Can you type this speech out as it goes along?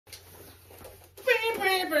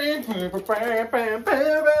I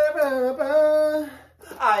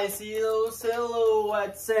see those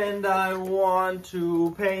silhouettes and I want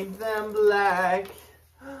to paint them black.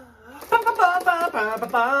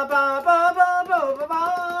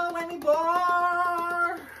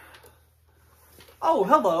 Oh,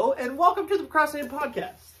 hello, and welcome to the Procrastinated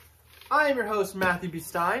podcast. I am your host, Matthew B.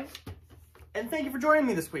 Stein, and thank you for joining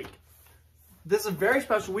me this week. This is a very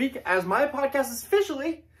special week as my podcast is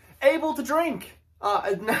officially able to drink.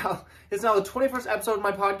 It's now the 21st episode of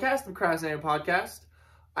my podcast, the Procrastinated podcast.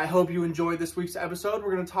 I hope you enjoyed this week's episode.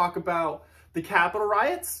 We're going to talk about the Capitol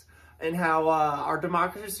riots and how our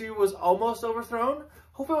democracy was almost overthrown.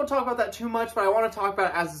 Hopefully I won't talk about that too much, but I want to talk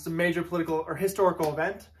about it as it's a major political or historical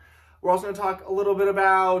event. We're also going to talk a little bit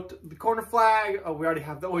about the corner flag. Oh, we already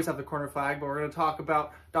always have the corner flag, but we're going to talk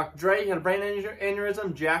about Dr. Dre. He had a brain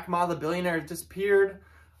aneurysm. Jack Ma, the billionaire, disappeared.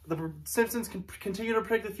 The Simpsons continue to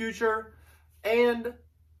predict the future. And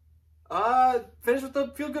finish with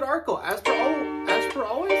the feel-good article, as per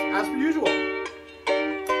usual.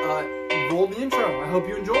 Roll the intro. I hope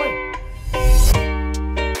you enjoy.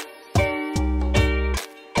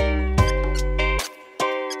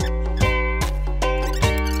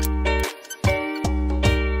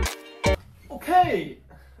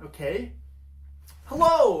 Okay.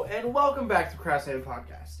 Hello, and welcome back to the Procrastinated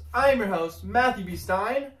podcast. I am your host, Matthew B.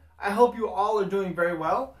 Stein. I hope you all are doing very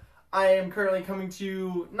well. I am currently coming to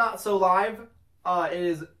you not so live. It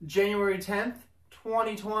is January 10th,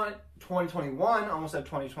 2021, almost at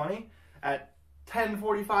 2020, at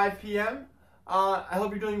 10:45 p.m. I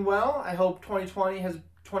hope you're doing well. I hope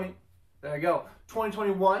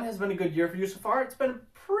 2021 has been a good year for you so far. It's been a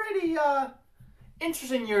pretty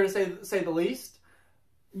interesting year to say the least.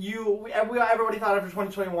 Everybody thought after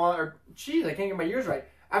 2021, or geez, I can't get my years right.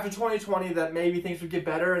 After 2020, that maybe things would get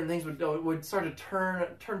better and things would start to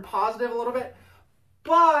turn positive a little bit.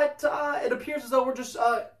 But it appears as though we're just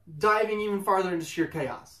diving even farther into sheer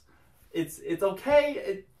chaos. It's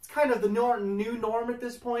okay. It's kind of the new norm at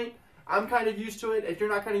this point. I'm kind of used to it. If you're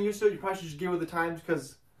not kind of used to it, you probably should just get with the times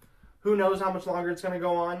because who knows how much longer it's going to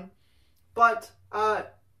go on. But my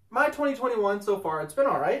 2021 so far, it's been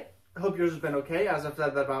all right. I hope yours has been okay, as I've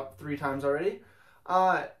said that about 3 times already.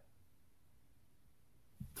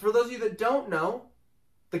 For those of you that don't know,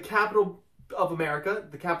 the Capitol of America,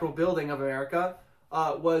 the Capitol building of America,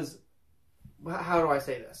 was, how do I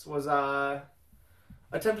say this, was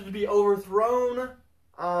attempted to be overthrown.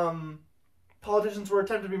 Politicians were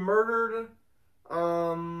attempted to be murdered.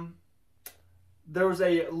 There was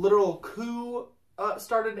a literal coup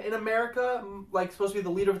started in America, like supposed to be the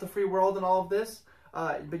leader of the free world and all of this.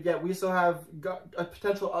 But yet we still have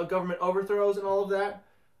potential government overthrows and all of that.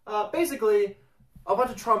 Basically, a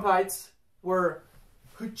bunch of Trumpites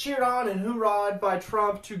who cheered on and hoorah'd by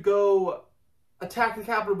Trump to go attack the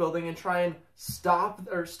Capitol building and try and stop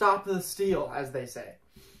the steal, as they say.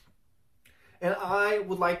 And I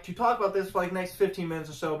would like to talk about this for like the next 15 minutes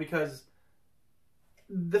or so because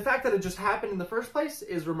the fact that it just happened in the first place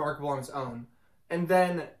is remarkable on its own. And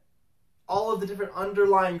then all of the different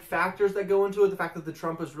underlying factors that go into it, the fact that the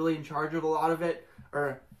Trump was really in charge of a lot of it,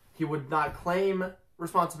 or he would not claim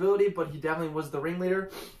responsibility, but he definitely was the ringleader,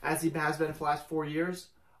 as he has been for the last 4 years.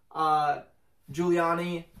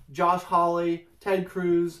 Giuliani, Josh Hawley, Ted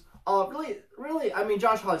Cruz, really, I mean,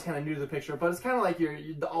 Josh Hawley's kind of new to the picture, but it's kind of like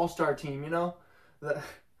the all-star team, you know?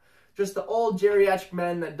 Just the old geriatric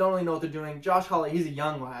men that don't really know what they're doing. Josh Hawley, he's a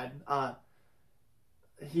young lad.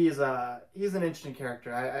 He's an interesting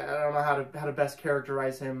character. I don't know how to best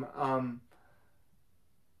characterize him. I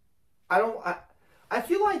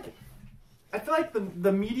feel like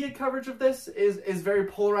the media coverage of this is very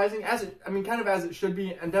polarizing, kind of as it should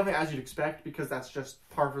be, and definitely as you'd expect, because that's just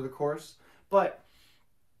par for the course. But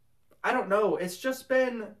I don't know. It's just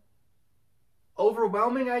been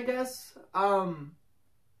overwhelming, I guess. So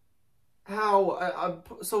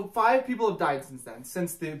 5 people have died since then,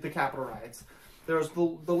 since the Capitol riots. There was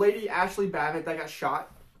the lady, Ashley Babbitt, that got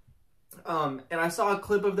shot. And I saw a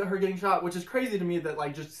clip of her getting shot, which is crazy to me that,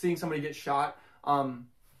 like, just seeing somebody get shot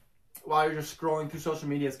while you're just scrolling through social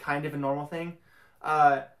media is kind of a normal thing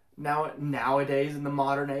nowadays in the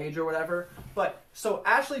modern age or whatever. But, so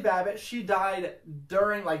Ashley Babbitt, she died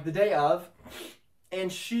during, like, the day of,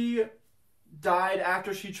 and she died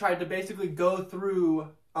after she tried to basically go through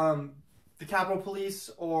the Capitol Police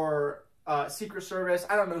or Secret Service.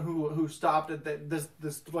 I don't know who stopped at this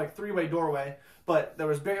like 3-way doorway, but it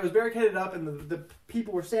was barricaded up, and the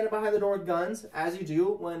people were standing behind the door with guns, as you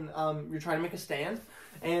do when you're trying to make a stand.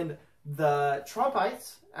 And the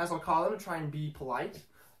Trumpites, as I'll call them, to try and be polite,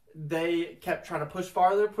 they kept trying to push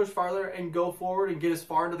farther, and go forward and get as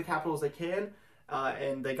far into the Capitol as they can.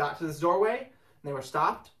 and they got to this doorway, and they were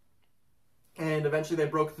stopped. And eventually they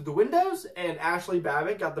broke through the windows, and Ashley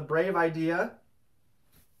Babbitt got the brave idea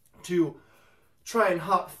to try and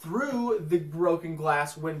hop through the broken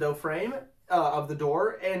glass window frame of the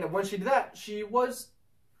door. And when she did that, she was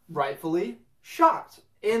rightfully shot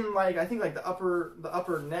in, like, I think, like, the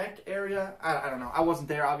upper neck area. I don't know. I wasn't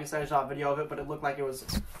there, obviously. I saw a video of it, but it looked like it was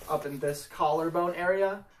up in this collarbone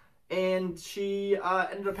area. And she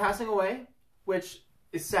ended up passing away, which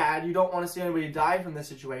is sad. You don't want to see anybody die from this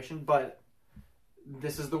situation, but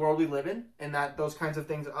this is the world we live in, and that those kinds of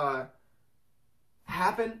things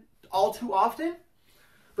happen all too often.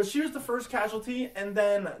 But she was the first casualty, and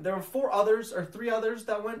then there were 3 others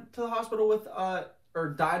that went to the hospital with or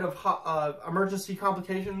died of emergency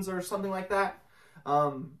complications or something like that.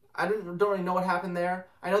 I don't really know what happened there.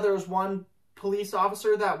 I know there was one police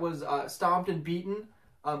officer that was stomped and beaten,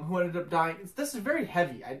 who ended up dying. This is very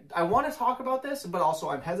heavy. I want to talk about this, but also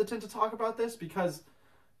I'm hesitant to talk about this because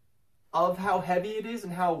of how heavy it is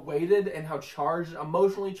and how weighted and how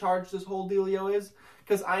emotionally charged this whole dealio is.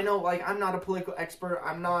 Because I know, like, I'm not a political expert.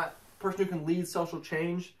 I'm not a person who can lead social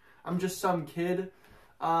change. I'm just some kid.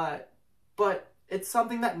 But it's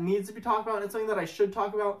something that needs to be talked about, and it's something that I should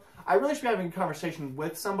talk about. I really should be having a conversation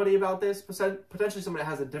with somebody about this, potentially somebody that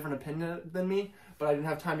has a different opinion than me, but I didn't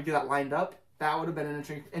have time to get that lined up. That would have been an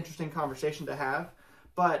interesting conversation to have.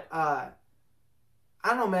 But, I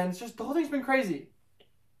don't know, man. It's just, the whole thing's been crazy.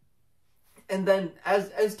 And then,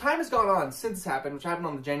 as time has gone on since this happened, which happened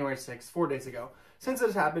on the January 6th, 4 days ago, since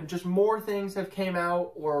this happened, just more things have came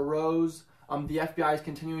out or arose. The FBI is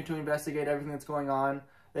continuing to investigate everything that's going on.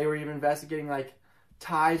 They were even investigating, like,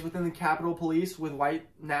 ties within the Capitol Police with white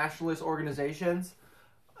nationalist organizations.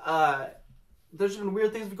 There's been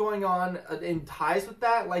weird things going on in ties with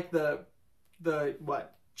that, like the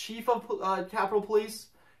chief of Capitol Police.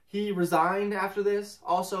 He resigned after this.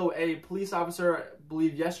 Also, a police officer, I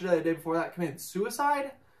believe yesterday, the day before that, committed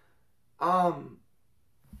suicide. There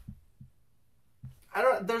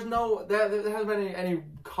hasn't been any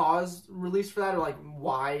cause released for that, or like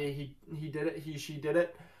why he did it, she did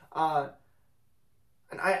it.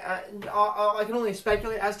 And I can only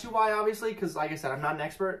speculate as to why, obviously, because like I said, I'm not an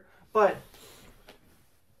expert. But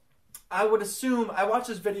I would assume, I watched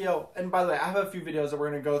this video, and by the way, I have a few videos that we're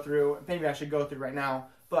going to go through. Maybe I should go through right now,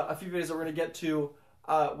 but a few videos that we're going to get to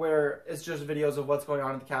where it's just videos of what's going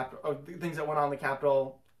on at the Capitol, of things that went on in the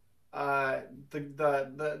Capitol,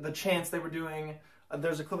 the chants they were doing.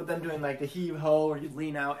 There's a clip of them doing like the heave ho, where you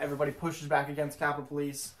lean out, everybody pushes back against Capitol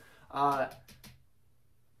Police. Where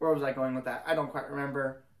was I going with that? I don't quite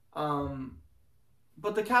remember.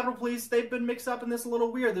 But the Capitol Police, they've been mixed up in this a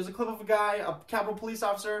little weird. There's a clip of a guy, a Capitol Police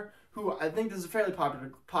officer, who I think this is a fairly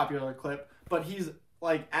popular clip, but he's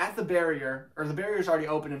like at the barrier, or the barrier's already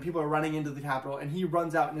open and people are running into the Capitol, and he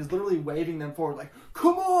runs out and is literally waving them forward like,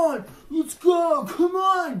 "Come on, let's go, come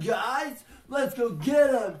on guys, let's go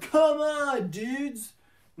get them, come on dudes."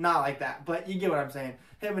 Not like that, but you get what I'm saying.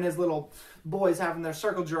 Him and his little boys having their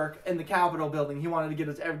circle jerk in the Capitol building. He wanted to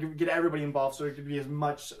get everybody involved so there could be as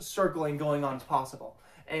much circling going on as possible.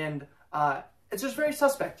 And it's just very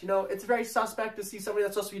suspect, you know. It's very suspect to see somebody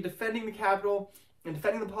that's supposed to be defending the Capitol and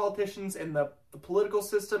defending the politicians and the political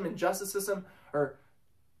system and justice system, or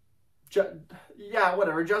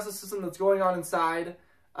justice system that's going on inside,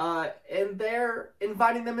 and they're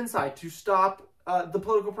inviting them inside to stop the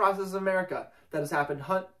political process of America that has happened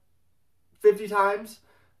 50 times.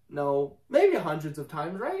 No, maybe hundreds of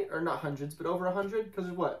times, right? Or not hundreds, but over 100, because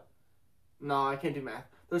there's what? No, I can't do math.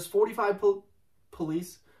 There's 45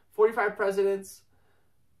 police, 45 presidents,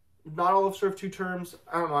 not all have served 2 terms.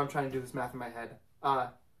 I don't know, I'm trying to do this math in my head.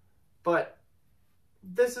 But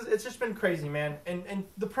it's just been crazy, man. And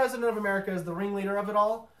the President of America is the ringleader of it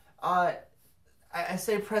all. I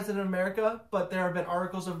say President of America, but there have been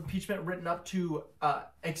articles of impeachment written up to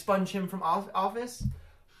expunge him from office.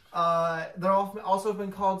 There also have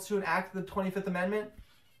been called to enact the 25th Amendment.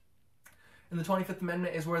 And the 25th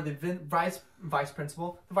Amendment is where the vice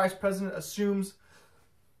president assumes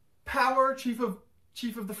power, chief of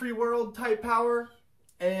the free world type power,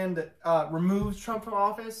 and removes Trump from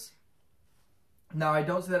office. Now, I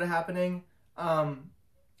don't see that happening,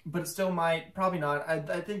 but it still might. Probably not.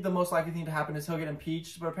 I think the most likely thing to happen is he'll get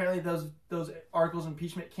impeached, but apparently those articles of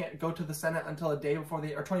impeachment can't go to the Senate until a day before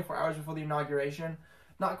or 24 hours before the inauguration.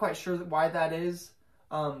 Not quite sure why that is,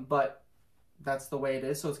 but that's the way it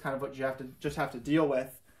is, so it's kind of what you have to deal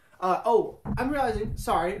with. I'm realizing,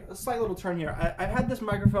 sorry, a slight little turn here. I've had this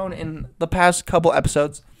microphone in the past couple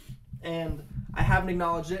episodes, and I haven't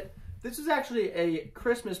acknowledged it. This is actually a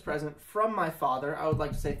Christmas present from my father. I would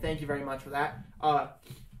like to say thank you very much for that.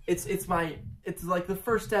 It's my it's like the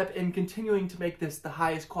first step in continuing to make this the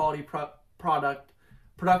highest quality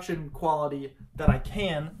production quality that I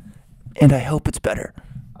can. And I hope it's better.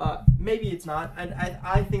 Maybe it's not. And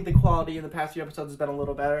I think the quality in the past few episodes has been a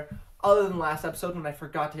little better. Other than last episode when I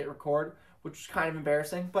forgot to hit record, which was kind of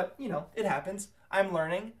embarrassing. But, you know, it happens. I'm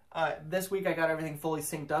learning. This week I got everything fully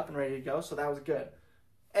synced up and ready to go, so that was good.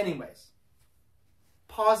 Anyways,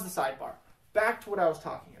 pause the sidebar. Back to what I was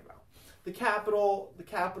talking about. The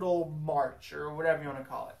Capitol March, or whatever you want to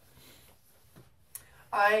call it.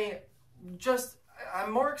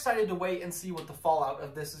 I'm more excited to wait and see what the fallout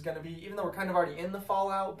of this is going to be, even though we're kind of already in the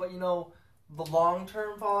fallout, but, you know, the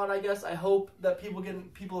long-term fallout, I guess. I hope that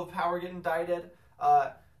people of power get indicted.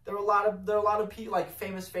 There are a lot of like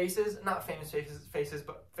famous faces, not famous faces,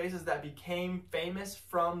 but faces that became famous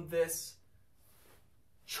from this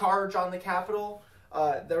charge on the Capitol.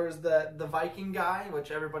 There was the Viking guy,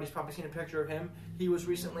 which everybody's probably seen a picture of him. He was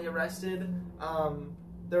recently arrested.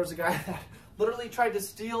 There was a guy that literally tried to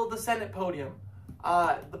steal the Senate podium.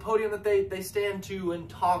 The podium that they stand to and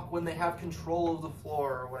talk when they have control of the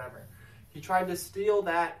floor or whatever. He tried to steal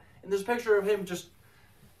that, and there's a picture of him just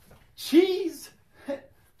cheese.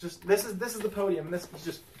 Just this is the podium. And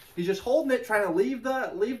he's just holding it, trying to leave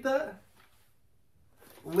the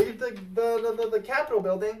Capitol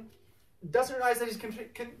building. Doesn't realize that he's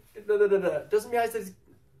doesn't realize that he's.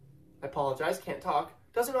 I apologize, can't talk.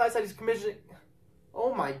 Doesn't realize that he's committing.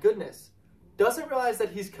 Oh my goodness. Doesn't realize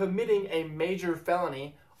that he's committing a major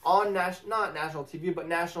felony on not national TV, but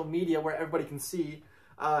national media where everybody can see.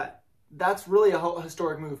 That's really a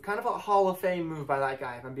historic move. Kind of a Hall of Fame move by that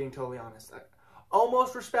guy, if I'm being totally honest. I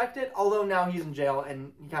almost respect it, although now he's in jail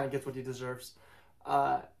and he kind of gets what he deserves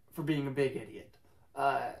for being a big idiot.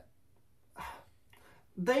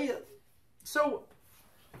 So,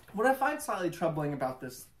 what I find slightly troubling about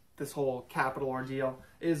this whole Capitol ordeal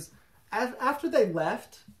is after they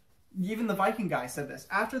left. Even the Viking guy said this.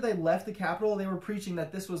 After they left the Capitol, they were preaching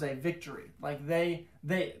that this was a victory. Like the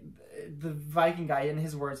Viking guy, in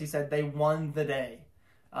his words, he said they won the day.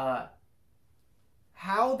 How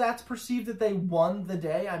that's perceived that they won the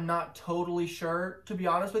day, I'm not totally sure, to be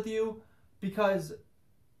honest with you, because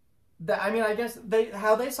I guess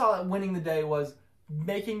how they saw it winning the day was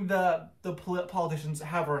making the politicians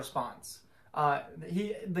have a response.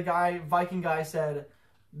 The Viking guy said,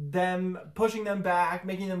 them pushing them back,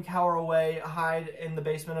 making them cower away, hide in the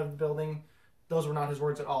basement of the building. Those were not his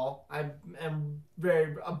words at all. I am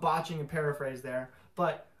very botching a paraphrase there.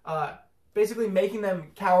 But basically making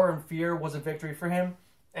them cower in fear was a victory for him.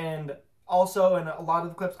 And also in a lot of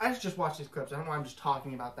the clips, I just watched these clips. I don't know why I'm just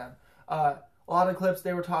talking about them. A lot of clips,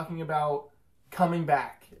 they were talking about coming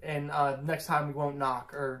back and next time we won't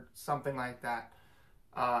knock or something like that.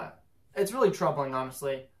 It's really troubling,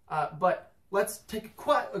 honestly. But let's take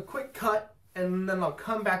a quick cut, and then I'll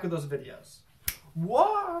come back with those videos.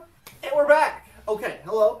 What? And we're back. Okay,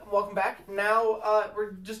 hello, and welcome back. Now,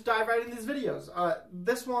 we're just dive right into these videos.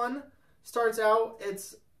 This one starts out,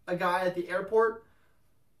 it's a guy at the airport.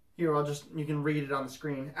 Here, you can read it on the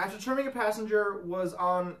screen. After determining a passenger was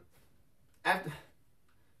on...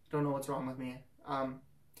 Don't know what's wrong with me. I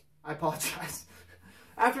apologize.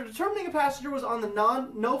 After determining a passenger was on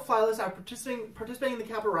the no-fly list after participating in the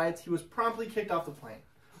Capitol riots, he was promptly kicked off the plane.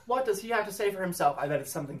 What does he have to say for himself? I bet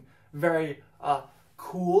it's something very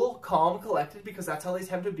cool, calm, collected, because that's how they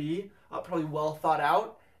tend to be, probably well thought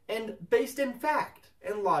out, and based in fact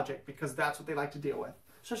and logic, because that's what they like to deal with,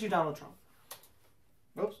 especially Donald Trump.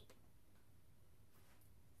 Oops.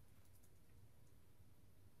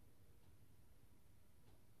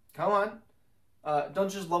 Come on.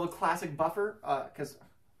 Don't you just love a classic buffer? Because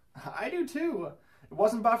I do too. It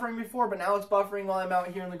wasn't buffering before, but now it's buffering while I'm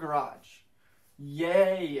out here in the garage.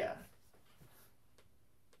 Yay!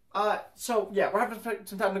 So, yeah, we're having to take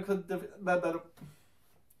some time to clip the...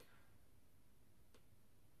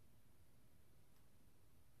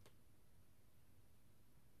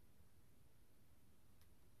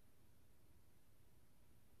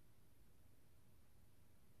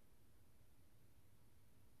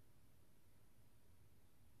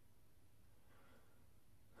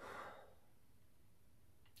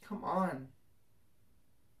 Come on.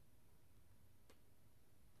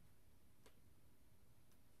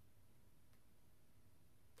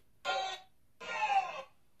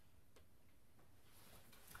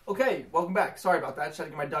 Okay, welcome back. Sorry about that. Just had to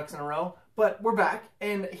get my ducks in a row. But we're back,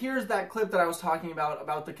 and here's that clip that I was talking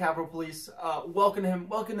about the Capitol Police welcoming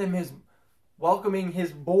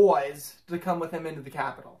his boys to come with him into the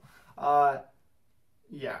Capitol.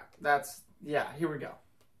 Yeah, here we go.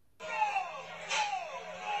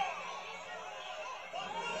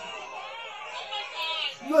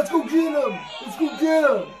 Let's go get him! Let's go get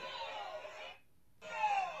him!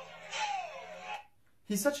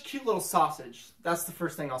 He's such a cute little sausage. That's the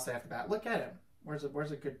first thing I'll say off the bat. Look at him. Where's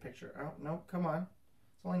a good picture? Oh, no, come on.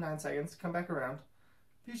 It's only 9 seconds. Come back around.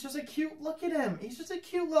 He's just a cute, look at him. He's just a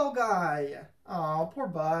cute little guy. Oh, poor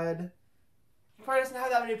bud. He probably doesn't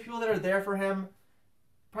have that many people that are there for him.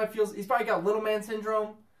 He's probably got little man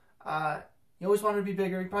syndrome. He always wanted to be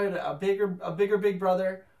bigger. He probably had a bigger big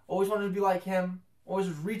brother. Always wanted to be like him. Always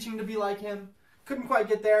was reaching to be like him. Couldn't quite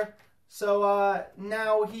get there. So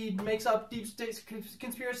now he makes up deep state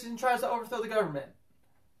conspiracies and tries to overthrow the government.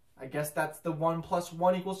 I guess that's the 1 +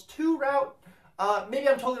 1 = 2 route. Maybe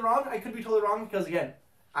I'm totally wrong. I could be totally wrong because, again,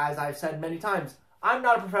 as I've said many times, I'm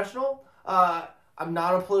not a professional. I'm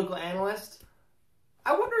not a political analyst.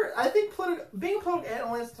 I think being a political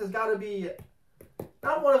analyst has got to be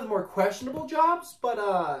not one of the more questionable jobs,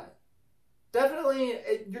 but definitely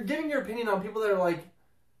you're giving your opinion on people that are like,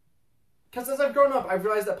 because as I've grown up, I've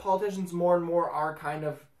realized that politicians more and more are kind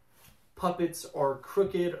of puppets or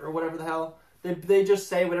crooked or whatever the hell. They just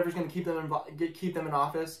say whatever's going to keep them in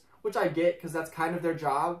office, which I get because that's kind of their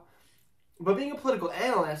job. But being a political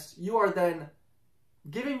analyst, you are then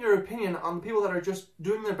giving your opinion on the people that are just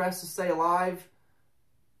doing their best to stay alive.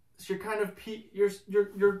 So you're kind of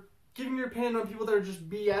you're giving your opinion on people that are just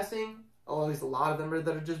BSing. Oh, at least a lot of them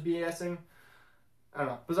that are just BSing. I don't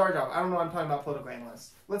know. Bizarre job. I don't know what I'm talking about political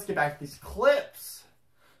analysts. Let's get back to these clips.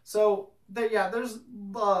 So, there's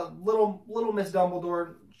little Miss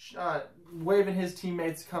Dumbledore waving his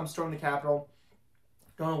teammates come storm the Capitol.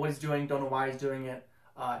 Don't know what he's doing. Don't know why he's doing it.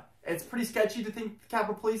 It's pretty sketchy to think the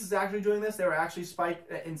Capitol Police is actually doing this. They were actually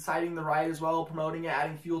inciting the riot as well, promoting it,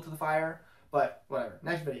 adding fuel to the fire. But whatever.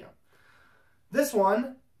 Next video. This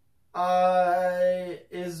one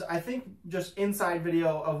is, I think, just inside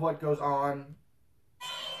video of what goes on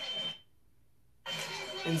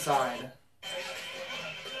inside.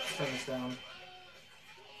 Let's turn this down.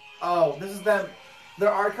 Oh, this is them. They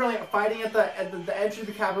are currently fighting at the entry of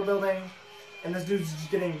the Capitol building, and this dude's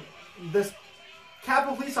just getting this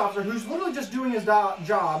Capitol police officer who's literally just doing his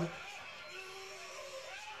job.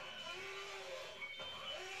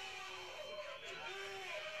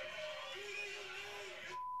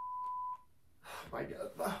 Oh my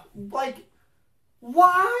God! Like,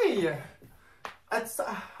 why? It's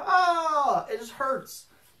it just hurts.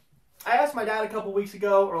 I asked my dad a couple weeks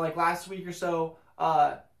ago, or like last week or so,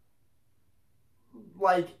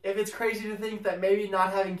 like if it's crazy to think that maybe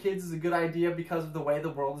not having kids is a good idea because of the way the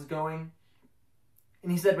world is going.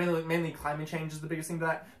 And he said mainly climate change is the biggest thing to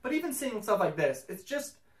that. But even seeing stuff like this,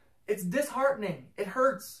 it's disheartening. It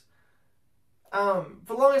hurts. For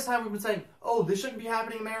the longest time we've been saying, oh, this shouldn't be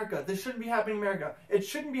happening in America. This shouldn't be happening in America. It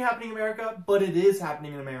shouldn't be happening in America, but it is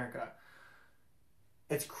happening in America.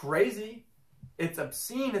 It's crazy. It's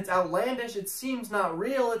obscene. It's outlandish. It seems not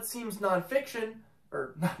real. It seems nonfiction.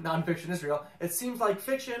 Or nonfiction is real. It seems like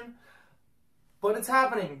fiction. But it's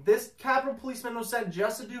happening. This Capitol policeman was sent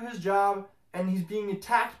just to do his job, and he's being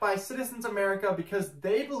attacked by Citizens America because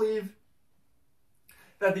they believe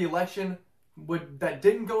that the election that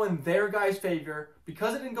didn't go in their guy's favor,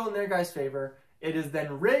 because it didn't go in their guy's favor, it is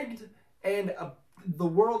then rigged, and the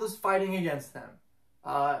world is fighting against them.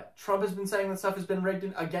 Trump has been saying that stuff has been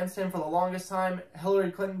rigged against him for the longest time.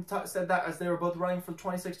 Hillary Clinton said that as they were both running for the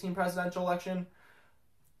 2016 presidential election.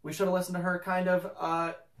 We should have listened to her, kind of.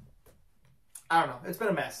 I don't know. It's been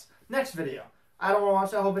a mess. Next video. I don't want to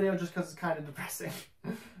watch that whole video just because it's kind of depressing.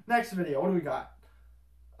 Next video. What do we got?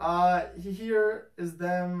 Here is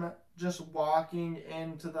them just walking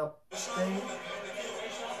into the thing.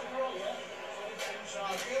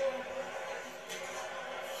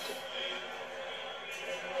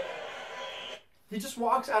 He just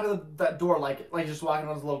walks out of that door like just walking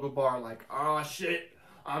on his local bar like, oh shit,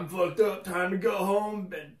 I'm fucked up, time to go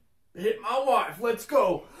home and hit my wife, let's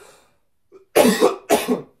go.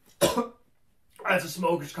 That's a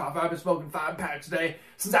smoker's cough. I've been smoking 5 packs a day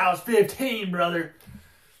since I was 15, brother.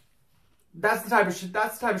 That's the type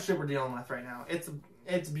of shit we're dealing with right now.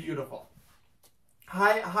 It's beautiful.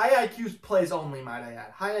 High IQ plays only, might I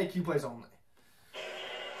add. High IQ plays only.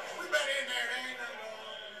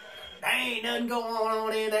 There ain't nothing going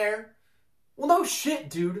on in there. Well, no shit,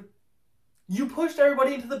 dude. You pushed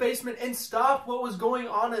everybody into the basement and stopped what was going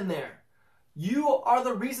on in there. You are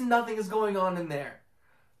the reason nothing is going on in there.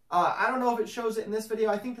 I don't know if it shows it in this video.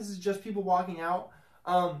 I think this is just people walking out.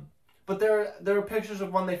 But there are pictures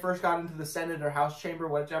of when they first got into the Senate or House chamber,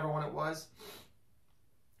 whichever one it was.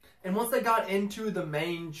 And once they got into the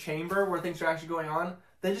main chamber where things are actually going on,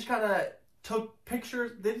 they just kind of took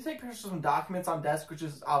pictures. They did take pictures of some documents on desk, which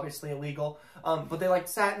is obviously illegal. But they like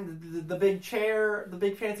sat in the big chair, the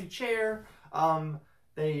big fancy chair.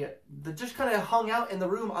 They just kind of hung out in the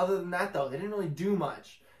room. Other than that, though, they didn't really do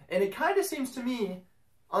much. And it kind of seems to me,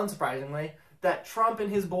 unsurprisingly, that Trump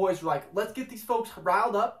and his boys were like, let's get these folks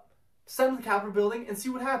riled up, send them to the Capitol building, and see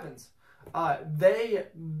what happens. They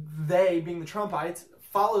being the Trumpites,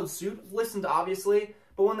 followed suit, listened obviously,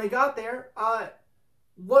 but when they got there,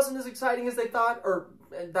 wasn't as exciting as they thought, or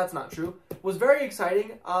that's not true. Was very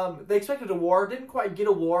exciting. They expected a war, didn't quite get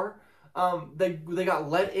a war. They got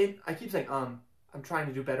let in. I keep saying I'm trying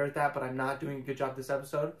to do better at that, but I'm not doing a good job this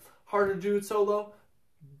episode. Harder to do it solo,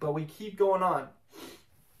 but we keep going on.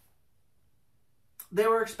 They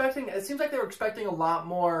were expecting, it seems like they were expecting a lot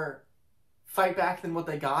more fight back than what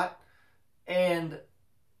they got. And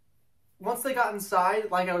once they got inside,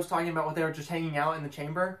 like I was talking about, what they were just hanging out in the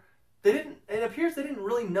chamber, it appears they didn't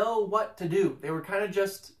really know what to do. They were kind of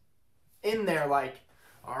just in there like,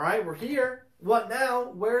 all right, we're here. What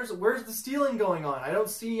now? Where's the stealing going on? I don't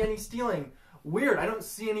see any stealing. Weird. I don't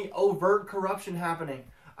see any overt corruption happening.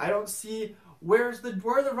 I don't see where are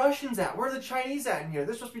the Russians at? Where are the Chinese at in here?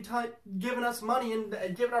 They're supposed to be giving us money and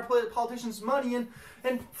giving our politicians money and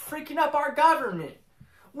freaking up our government.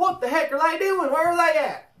 What the heck are they doing? Where are they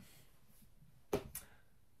at?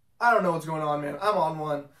 I don't know what's going on, man. I'm on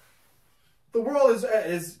one. The world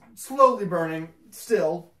is slowly burning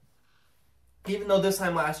still. Even though this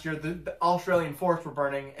time last year the Australian forests were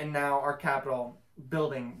burning and now our Capitol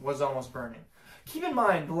building was almost burning. Keep in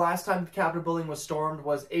mind, the last time the Capitol building was stormed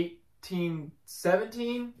was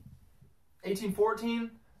 1817,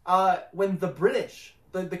 1814, when the British,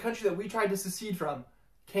 the country that we tried to secede from,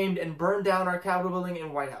 came and burned down our Capitol building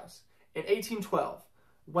and White House. In 1812,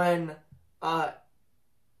 when I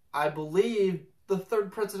believe the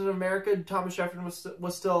third president of America, Thomas Jefferson,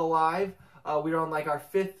 was still alive. We were on like our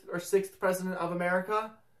 5th or 6th president of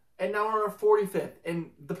America, and now we're on our 45th. And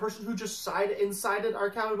the person who just incited our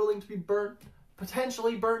Capitol building to be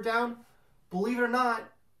potentially burnt down, believe it or not,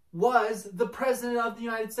 was the president of the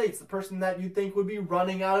United States, the person that you'd think would be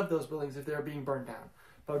running out of those buildings if they were being burned down.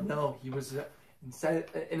 But no, he was,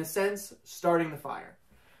 in a sense, starting the fire.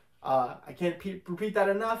 I can't repeat that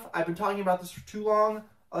enough. I've been talking about this for too long.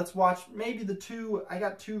 Let's watch maybe I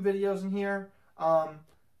got 2 videos in here.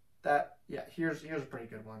 Here's a pretty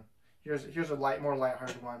good one. Here's a more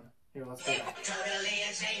lighthearted one. Here, let's go back.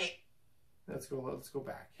 Let's go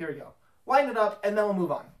back. Here we go. Lighten it up, and then we'll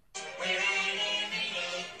move on. They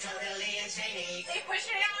push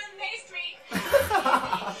it out on May Street.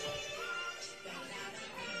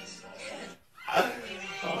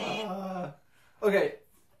 Okay,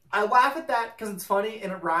 I laugh at that because it's funny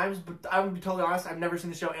and it rhymes, but I'm gonna be totally honest, I've never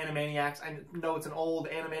seen the show Animaniacs. I know it's an old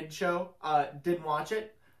animated show. Didn't watch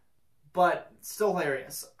it, but still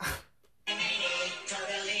hilarious. They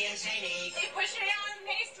push it out on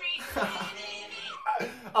May Street.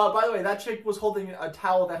 By the way, that chick was holding a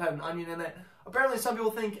towel that had an onion in it. Apparently, some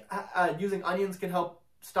people think using onions can help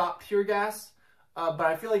stop tear gas, but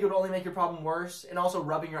I feel like it would only make your problem worse. And also,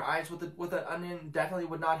 rubbing your eyes with an onion definitely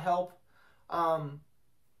would not help.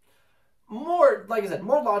 More, like I said,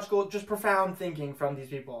 more logical, just profound thinking from these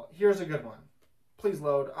people. Here's a good one. Please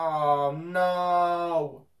load. Oh,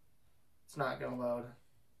 no. It's not going to load.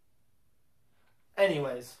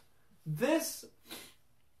 Anyways, this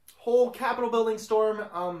whole Capitol building storm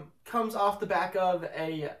comes off the back of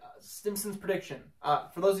a Simpsons prediction.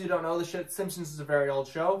 For those of you who don't know, Simpsons is a very old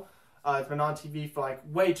show. It's been on TV for like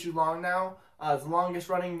way too long now. It's the longest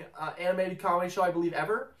running animated comedy show, I believe,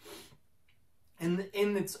 ever. In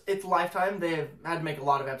its lifetime, they have had to make a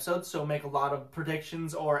lot of episodes, so make a lot of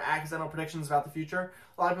predictions or accidental predictions about the future.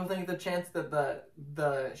 A lot of people think the chance that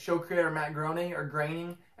the show creator Matt Groening, or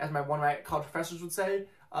Groening, as my one of my college professors would say,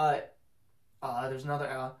 there's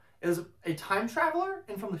another is a time traveler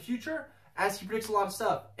and from the future, as he predicts a lot of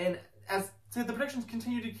stuff. And as the predictions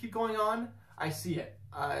continue to keep going on, I see it.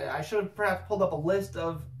 I should have perhaps pulled up a list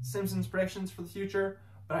of Simpsons predictions for the future,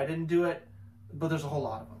 but I didn't do it. But there's a whole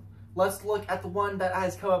lot of them. Let's look at the one that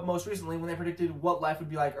has come up most recently when they predicted what life would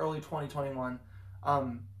be like early 2021.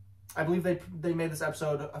 I believe they made this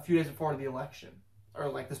episode a few days before the election, or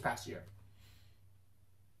like this past year.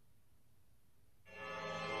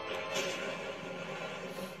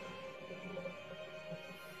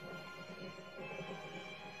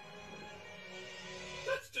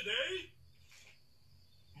 That's today.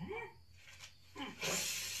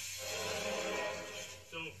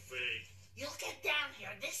 So fake. You'll get down here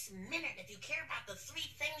this minute if you care about the 3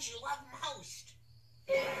 things you love most.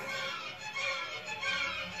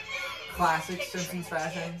 Classic Simpsons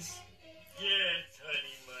fashion. Yes,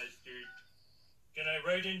 honey mustard.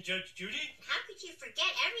 write-in, Judge Judy? How could you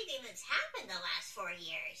forget everything that's happened the last 4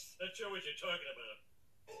 years? Not sure what you're talking about.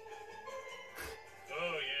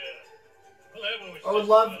 Oh, yeah. Well, that one was just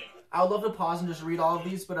funny. I would love to pause and just read all of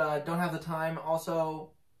these, but don't have the time. Also,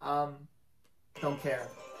 don't care.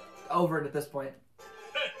 Over it at this point.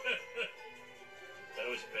 That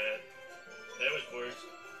was bad. That was worse.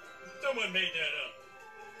 Someone made that up.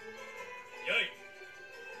 Yikes.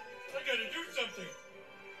 I gotta do something.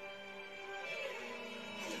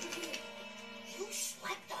 You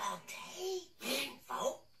slept all day?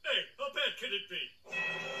 Info? Hey, how bad could it be?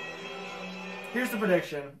 Here's the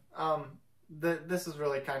prediction. This is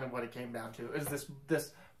really kind of what it came down to. Is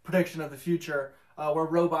this prediction of the future where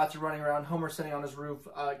robots are running around, Homer sitting on his roof,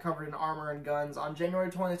 covered in armor and guns on January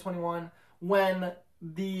 2021 when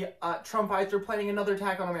the Trumpites are planning another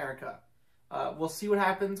attack on America. We'll see what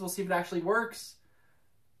happens. We'll see if it actually works.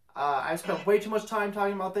 I've spent way too much time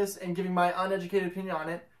talking about this and giving my uneducated opinion on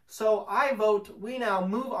it. So I vote we now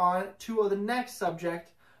move on to the next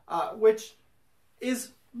subject, which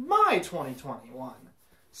is my 2021.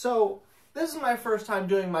 So this is my first time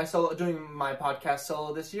doing my podcast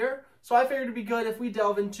solo this year. So I figured it'd be good if we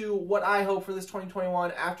delve into what I hope for this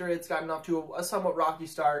 2021 after it's gotten off to a somewhat rocky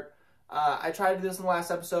start. I tried to do this in the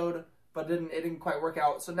last episode, but it didn't quite work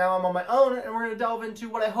out. So now I'm on my own, and we're going to delve into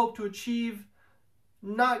what I hope to achieve.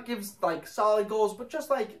 Not give, like, solid goals, but just,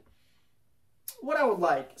 like, what I would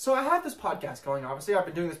like. So I have this podcast going, obviously. I've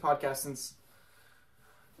been doing this podcast since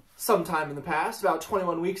some time in the past, about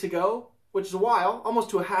 21 weeks ago, which is a while. Almost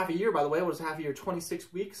to a half a year, by the way. What is half a year?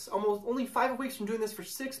 26 weeks. Almost only 5 weeks from doing this for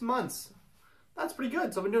 6 months. That's pretty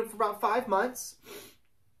good. So I've been doing it for about 5 months.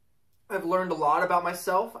 I've learned a lot about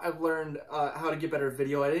myself. I've learned how to get better at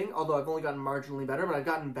video editing, although I've only gotten marginally better, but I've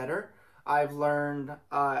gotten better. I've learned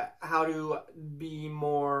how to be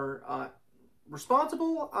more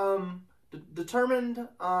responsible, determined,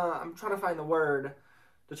 I'm trying to find the word,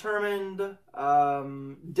 determined,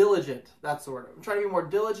 diligent, that's the word. I'm trying to be more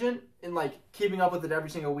diligent in, like, keeping up with it every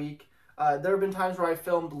single week. There have been times where I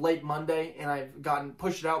filmed late Monday and I've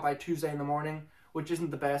pushed it out by Tuesday in the morning, which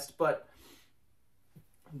isn't the best, but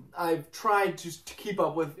I've tried to keep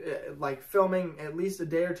up with, like, filming at least a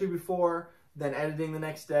day or two before, then editing the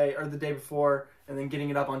next day, or the day before, and then getting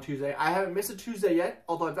it up on Tuesday. I haven't missed a Tuesday yet,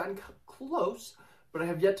 although I've gotten close, but I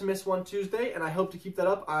have yet to miss one Tuesday, and I hope to keep that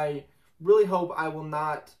up. I really hope I will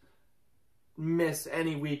not miss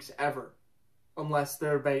any weeks ever, unless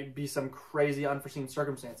there may be some crazy unforeseen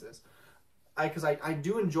circumstances. Because I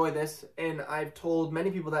do enjoy this, and I've told many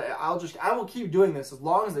people that I will keep doing this as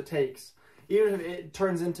long as it takes. Even if it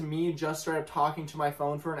turns into me just straight up talking to my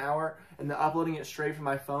phone for an hour and then uploading it straight from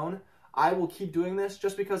my phone, I will keep doing this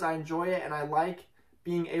just because I enjoy it and I like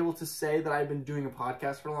being able to say that I've been doing a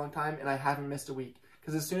podcast for a long time and I haven't missed a week.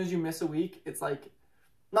 Because as soon as you miss a week, it's like,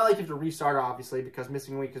 not like you have to restart, obviously, because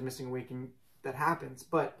missing a week is missing a week and that happens.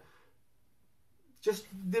 But just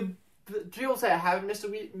the people say I haven't missed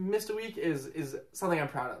a week is something I'm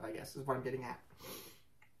proud of, I guess, is what I'm getting at.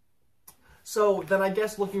 So then I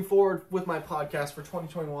guess looking forward with my podcast for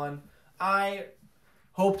 2021, I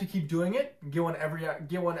hope to keep doing it. Get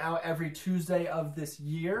one out every Tuesday of this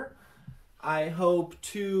year. I hope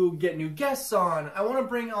to get new guests on. I want to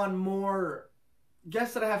bring on more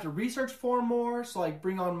guests that I have to research for more. So, like,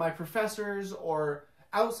 bring on my professors or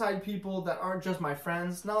outside people that aren't just my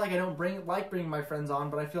friends. Not like I don't like bringing my friends on,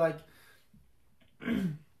 but I feel like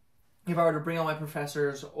if I were to bring on my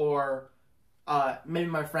professors or maybe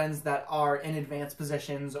my friends that are in advanced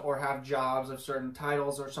positions or have jobs of certain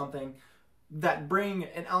titles or something that bring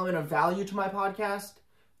an element of value to my podcast,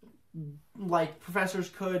 like professors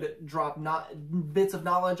could drop bits of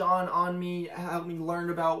knowledge on me, help me learn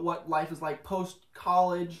about what life is like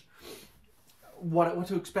post-college, what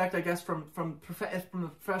to expect, I guess, from the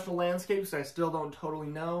professional landscapes that I still don't totally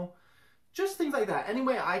know. Just things like that. Any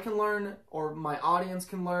way I can learn or my audience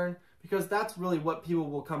can learn, because that's really what people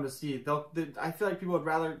will come to see. I feel like people would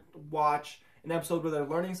rather watch an episode where they're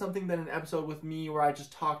learning something than an episode with me where I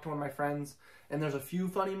just talk to one of my friends and there's a few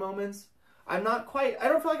funny moments. I don't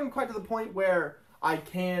feel like I'm quite to the point where I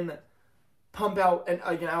can pump out an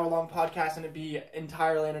hour-long podcast and it be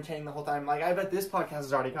entirely entertaining the whole time. Like, I bet this podcast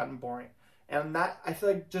has already gotten boring. And that, I feel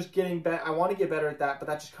like just getting better, I want to get better at that, but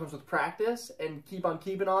that just comes with practice and keep on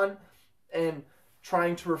keeping on and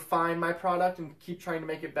trying to refine my product and keep trying to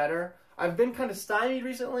make it better. I've been kind of stymied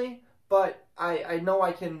recently, but I know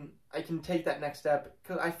I can take that next step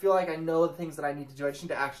because I feel like I know the things that I need to do. I just need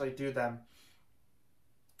to actually do them.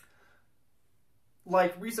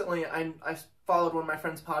 Like recently, I followed one of my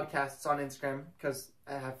friend's podcasts on Instagram because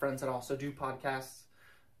I have friends that also do podcasts.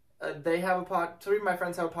 They have three of my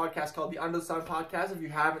friends have a podcast called the Under the Sun Podcast. If you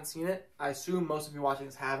haven't seen it, I assume most of you watching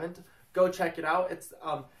this haven't. Go check it out. It's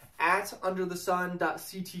at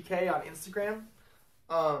underthesun.ctk on Instagram.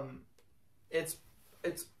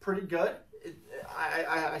 It's pretty good.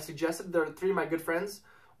 I suggested they're three of my good friends.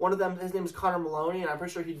 One of them, his name is Connor Maloney, and I'm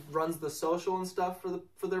pretty sure he runs the social and stuff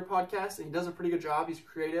for their podcast. And he does a pretty good job. He's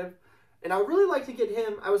creative, and I would really like to get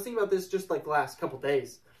him. I was thinking about this just like the last couple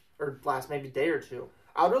days, or last maybe day or two.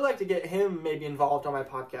 I would really like to get him maybe involved on my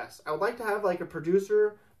podcast. I would like to have like a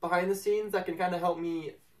producer behind the scenes that can kind of help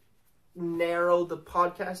me narrow the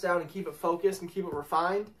podcast down and keep it focused and keep it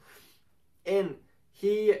refined. And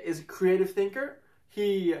he is a creative thinker.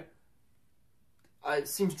 He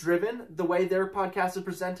seems driven. The way their podcast is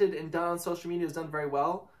presented and done on social media is done very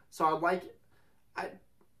well. So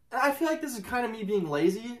I feel like this is kind of me being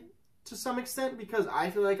lazy to some extent, because I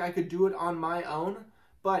feel like I could do it on my own.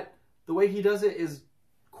 But the way he does it is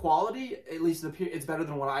quality. At least it's better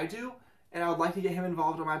than what I do. And I would like to get him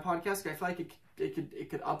involved on my podcast, because I feel like it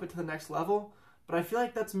could up it to the next level. But I feel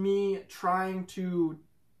like that's me trying to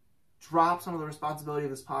drop some of the responsibility of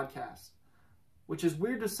this podcast, which is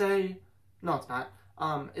weird to say. No, it's not.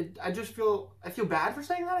 I feel bad for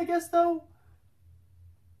saying that, I guess, though.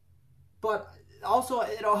 But also,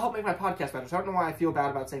 it'll help make my podcast better. So I don't know why I feel bad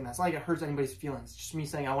about saying that. It's not like it hurts anybody's feelings. It's just me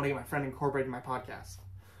saying I want to get my friend incorporated in my podcast.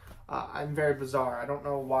 I'm very bizarre. I don't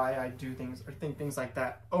know why I do things or think things like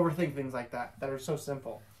that, overthink things like that are so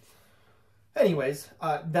simple. Anyways,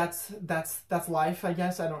 that's life, I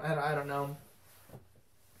guess. I don't know.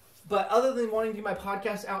 But other than wanting to get my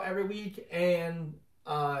podcast out every week and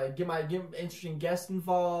get interesting guests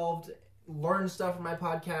involved, learn stuff from my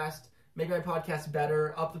podcast, make my podcast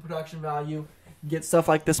better, up the production value, get stuff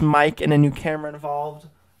like this mic and a new camera involved.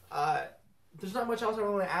 There's not much else I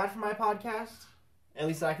want to add for my podcast, at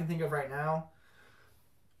least that I can think of right now.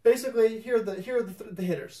 Basically, here are the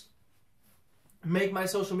hitters. Make my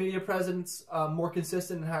social media presence more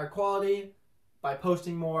consistent and higher quality by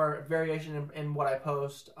posting more variation in what I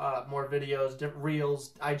post, more videos, different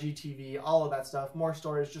reels, IGTV, all of that stuff, more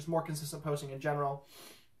stories, just more consistent posting in general.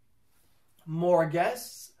 More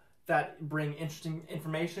guests that bring interesting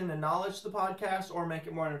information and knowledge to the podcast or make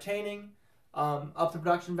it more entertaining. Up the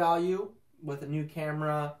production value with a new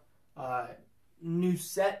camera, new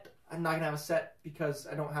set. I'm not going to have a set because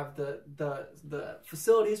I don't have the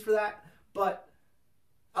facilities for that, but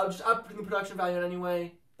I'll just up the production value in any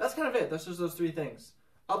way. That's kind of it. That's just those three things.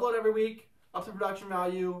 Upload every week, up the production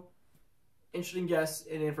value, interesting guests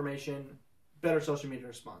and information, better social media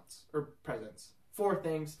response or presence. 4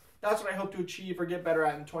 things. That's what I hope to achieve or get better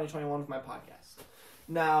at in 2021 with my podcast.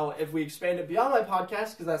 Now, if we expand it beyond my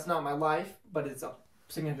podcast, because that's not my life, but it's a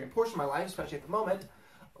significant portion of my life, especially at the moment,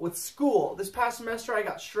 with school. This past semester, I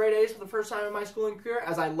got straight A's for the first time in my schooling career,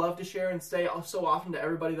 as I love to share and say so often to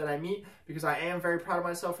everybody that I meet, because I am very proud of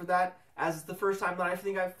myself for that, as it's the first time that I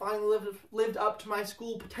think I've finally lived up to my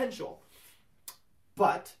school potential.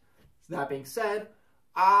 But, that being said,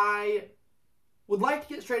 I would like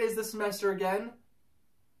to get straight A's this semester again.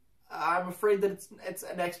 I'm afraid that it's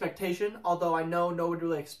an expectation, although I know no one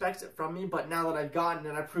really expects it from me, but now that I've gotten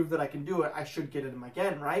it, I proved that I can do it, I should get it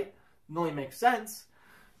again, right? It only makes sense.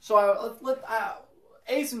 So let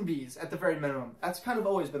A's and B's at the very minimum. That's kind of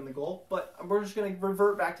always been the goal, but we're just going to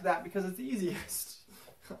revert back to that because it's the easiest.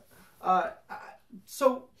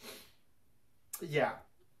 So, yeah.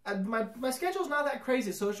 My schedule's not that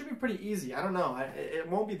crazy, so it should be pretty easy. I don't know. It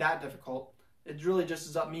won't be that difficult. It really just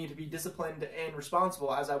is up to me to be disciplined and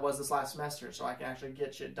responsible as I was this last semester, so I can actually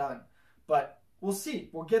get shit done. But we'll see.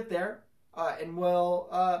 We'll get there, and we'll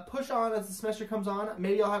push on as the semester comes on.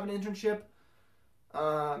 Maybe I'll have an internship.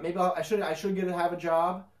 Maybe I should get to have a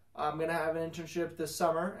job. I'm going to have an internship this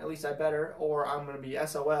summer. At least I better. Or I'm going to be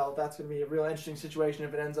SOL. That's going to be a real interesting situation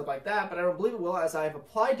if it ends up like that. But I don't believe it will, as I've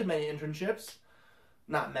applied to many internships.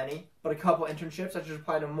 Not many, but a couple internships. I should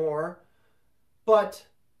apply to more. But,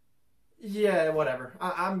 yeah, whatever.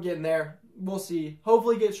 I'm getting there. We'll see.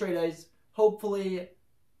 Hopefully get straight A's. Hopefully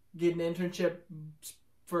get an internship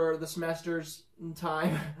for the semesters in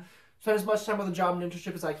time. Spend as much time with a job and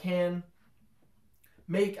internship as I can.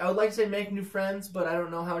 I would like to say make new friends, but I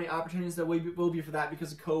don't know how many opportunities there will be for that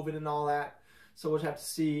because of COVID and all that. So we'll have to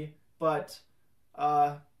see. But,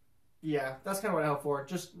 yeah, that's kind of what I hope for.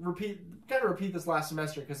 Just repeat this last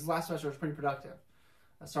semester, because this last semester was pretty productive.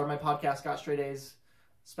 I started my podcast, got straight A's,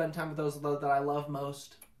 spent time with those that I love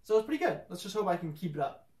most. So it's pretty good. Let's just hope I can keep it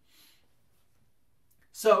up.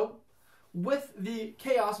 So, with the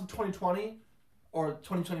chaos of 2020, or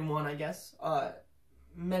 2021, I guess,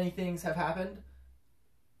 many things have happened.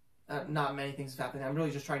 not many things have happened. I'm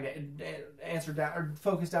really just trying to answer down or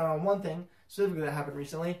focus down on one thing specifically that happened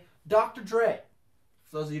recently. Dr. Dre.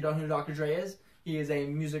 For those of you who don't know who Dr. Dre is, he is a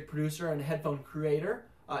music producer and headphone creator,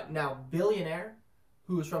 now billionaire,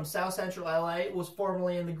 who is from South Central LA, was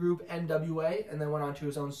formerly in the group NWA, and then went on to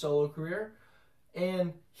his own solo career.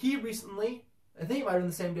 And he recently, I think it might have been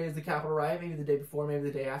the same day as the Capitol riot, maybe the day before, maybe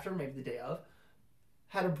the day after, maybe the day of,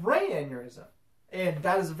 had a brain aneurysm. And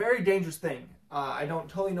that is a very dangerous thing. I don't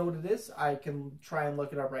totally know what it is. I can try and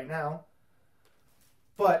look it up right now.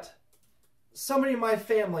 But somebody in my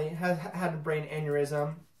family has had a brain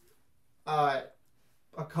aneurysm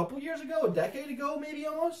a couple years ago, a decade ago, maybe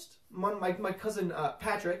almost. My cousin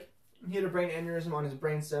Patrick, he had a brain aneurysm on his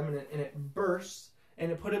brainstem, and it burst,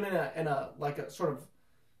 and it put him in a like a sort of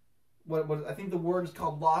what I think the word is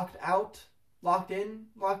called locked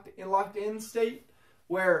in state,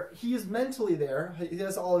 where he is mentally there. He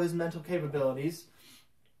has all of his mental capabilities.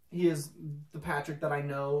 He is the Patrick that I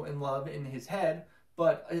know and love in his head,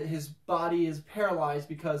 but his body is paralyzed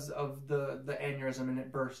because of the aneurysm, and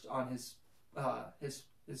it burst on his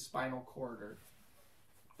spinal cord, or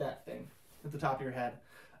that thing at the top of your head.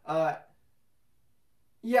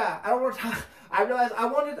 Yeah, I don't want to talk. I realized I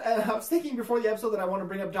was thinking before the episode that I want to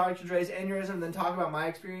bring up Dr. Dre's aneurysm and then talk about my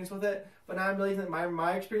experience with it. But now I'm realizing that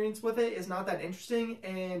my experience with it is not that interesting,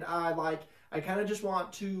 and I kind of just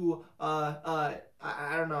want to. I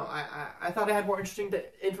don't know. I thought I had more interesting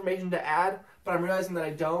information to add, but I'm realizing that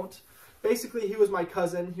I don't. Basically, he was my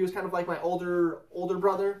cousin. He was kind of like my older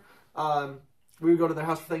brother. We would go to their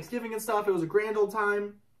house for Thanksgiving and stuff. It was a grand old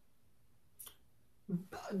time.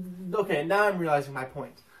 Okay, now I'm realizing my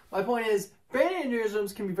point. My point is, brain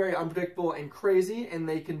aneurysms can be very unpredictable and crazy, and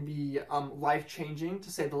they can be life-changing, to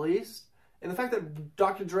say the least. And the fact that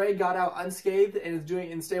Dr. Dre got out unscathed and is doing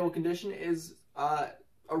it in stable condition is a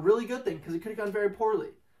really good thing, because it could have gone very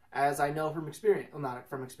poorly, as I know from experience. Well, not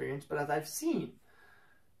from experience, but as I've seen.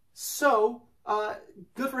 So,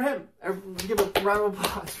 good for him. Give a round of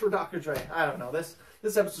applause for Dr. Dre. I don't know. This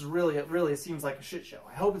episode really seems like a shit show.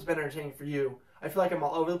 I hope it's been entertaining for you. I feel like I'm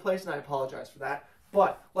all over the place, and I apologize for that.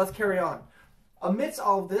 But let's carry on. Amidst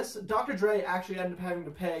all of this, Dr. Dre actually ended up having to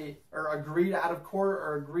pay, or agreed out of court,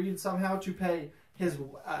 or agreed somehow to pay his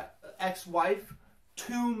ex-wife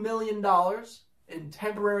 $2 million in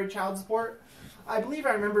temporary child support. I believe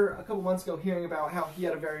I remember a couple months ago hearing about how he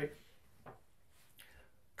had a very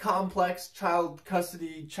complex child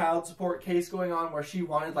custody, child support case going on where she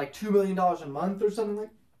wanted like $2 million a month or something like,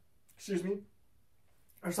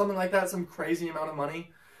 or something like that, some crazy amount of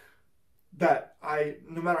money that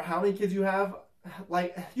no matter how many kids you have,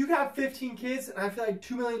 like, you could have 15 kids, and I feel like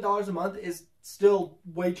 $2 million a month is still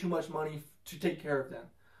way too much money to take care of them.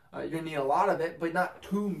 You're going to need a lot of it, but not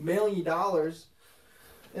 $2 million.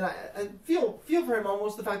 And I feel for him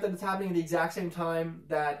almost, the fact that it's happening at the exact same time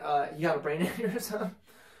that he got a brain aneurysm.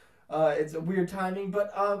 It's a weird timing,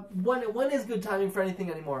 but when is good timing for anything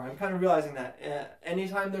anymore? I'm kind of realizing that.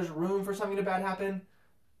 Anytime there's room for something to bad happen,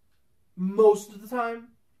 most of the time,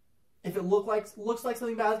 if it looks like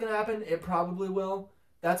something bad is going to happen, it probably will.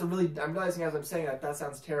 I'm realizing as I'm saying that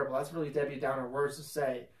sounds terrible. That's really Debbie Downer words to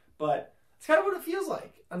say, but it's kind of what it feels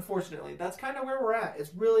like, unfortunately. That's kind of where we're at.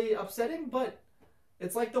 It's really upsetting, but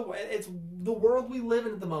it's like it's the world we live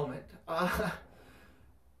in at the moment.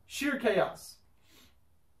 Sheer chaos.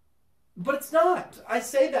 But it's not. I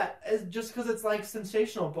say that just because it's like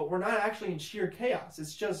sensational, but we're not actually in sheer chaos.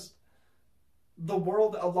 It's just the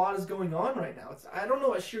world, a lot is going on right now. I don't know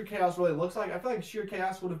what sheer chaos really looks like. I feel like sheer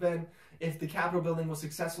chaos would have been if the Capitol building was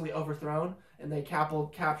successfully overthrown and they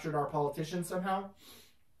captured our politicians somehow.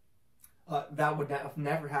 That would have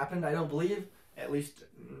never happened, I don't believe. At least,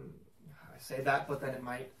 I say that, but then it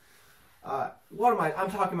might. I'm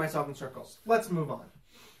talking myself in circles. Let's move on.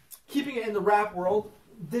 Keeping it in the rap world,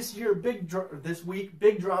 this week,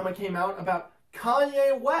 big drama came out about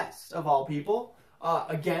Kanye West, of all people.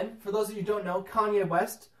 Again, for those of you who don't know, Kanye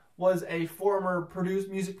West was a former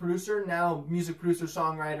music producer, now music producer,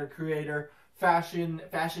 songwriter, creator,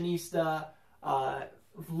 fashionista,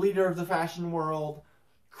 leader of the fashion world,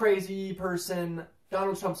 crazy person,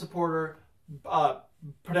 Donald Trump supporter,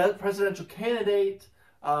 presidential candidate.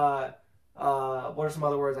 What are some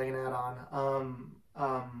other words I can add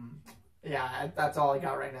on? Yeah, that's all I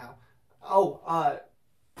got right now.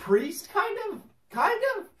 Priest, kind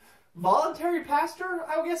of. Voluntary pastor,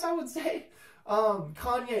 I guess I would say.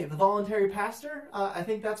 Kanye, the voluntary pastor. I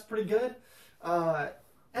think that's pretty good.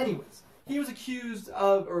 Anyways, he was accused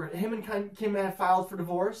of, or him and Kim had filed for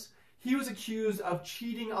divorce. He was accused of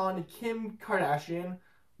cheating on Kim Kardashian,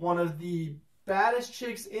 one of the baddest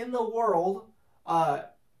chicks in the world.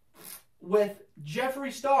 with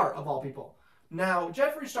Jeffree Star, of all people. Now,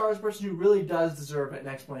 Jeffree Star is a person who really does deserve an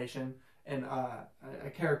explanation and a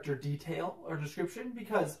character detail or description,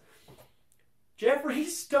 because Jeffree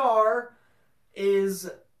Star is...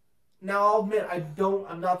 Now, I'll admit,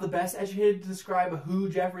 I'm not the best educated to describe who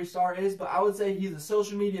Jeffree Star is, but I would say he's a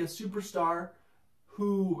social media superstar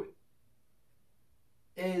who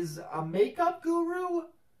is a makeup guru,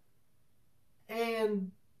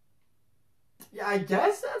 and yeah, I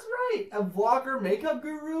guess that's right, a vlogger makeup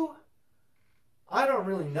guru. I don't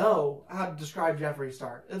really know how to describe Jeffree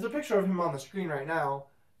Star. There's a picture of him on the screen right now.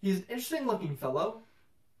 He's an interesting looking fellow.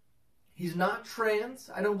 He's not trans,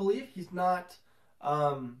 I don't believe. He's not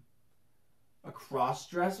a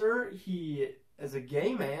cross-dresser. He is a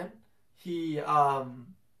gay man.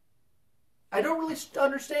 I don't really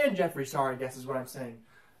understand Jeffree Star, I guess is what I'm saying.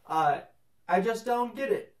 I just don't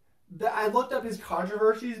get it. I looked up his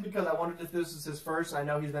controversies because I wondered if this was his first. I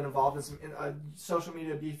know he's been involved in some social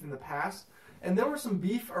media beef in the past. And there were some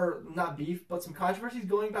beef, or not beef, but some controversies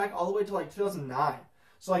going back all the way to like 2009.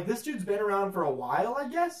 So like this dude's been around for a while, I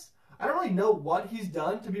guess. I don't really know what he's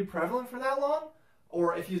done to be prevalent for that long,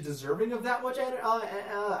 or if he's deserving of that much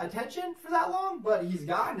attention for that long, but he's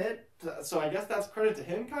gotten it. So I guess that's credit to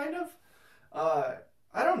him, kind of.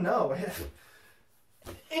 I don't know.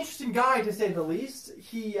 Interesting guy, to say the least.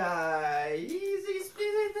 He's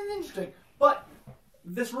interesting. But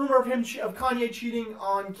this rumor of Kanye cheating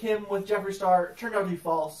on Kim with Jeffree Star turned out to be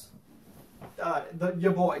false.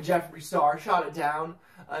 Your boy Jeffree Star shot it down.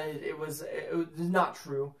 It was not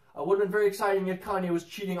true. It would have been very exciting if Kanye was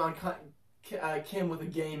cheating on Kim with a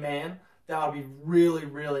gay man. That would be really,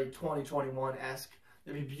 really 2021-esque.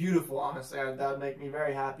 It'd be beautiful, honestly. That would make me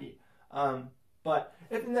very happy. But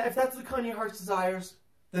if that's the Kanye heart's desires,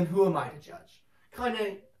 then who am I to judge?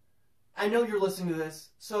 Kanye, I know you're listening to this,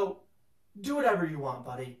 so do whatever you want,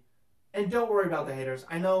 buddy. And don't worry about the haters.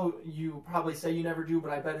 I know you probably say you never do,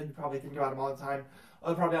 but I bet you probably think about them all the time.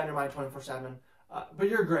 They're probably on your mind 24/7. But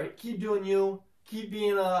you're great. Keep doing you. Keep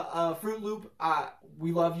being a Fruit Loop.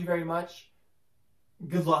 We love you very much.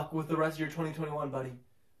 Good luck with the rest of your 2021, buddy.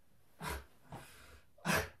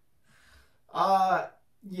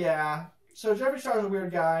 Yeah. So Jeffree Star's a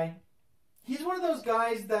weird guy. He's one of those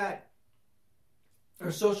guys that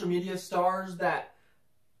are social media stars that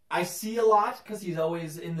I see a lot because he's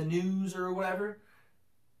always in the news or whatever.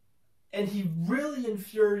 And he really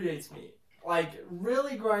infuriates me. Like,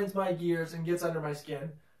 really grinds my gears and gets under my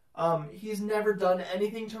skin. He's never done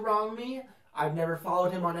anything to wrong me. I've never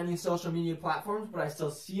followed him on any social media platforms, but I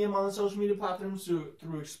still see him on the social media platforms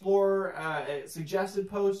through Explorer, suggested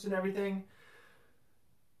posts and everything.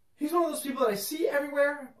 He's one of those people that I see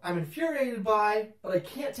everywhere, I'm infuriated by, but I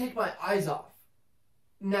can't take my eyes off.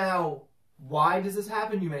 Now, why does this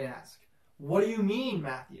happen, you may ask? What do you mean,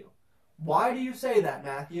 Matthew? Why do you say that,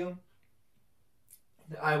 Matthew?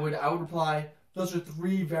 I would reply, those are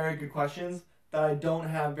three very good questions that I don't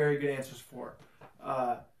have very good answers for.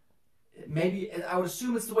 Maybe, I would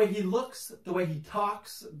assume it's the way he looks, the way he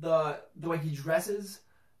talks, the way he dresses,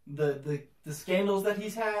 the scandals that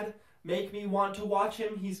he's had make me want to watch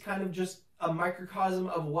him. He's kind of just a microcosm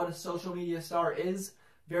of what a social media star is.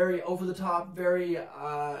 Very over the top, very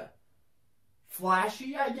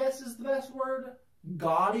flashy, I guess is the best word.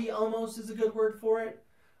 Gaudy almost is a good word for it.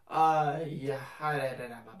 Yeah, I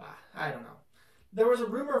don't know. There was a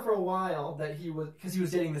rumor for a while that because he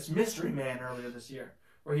was dating this mystery man earlier this year,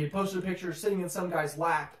 where he had posted a picture sitting in some guy's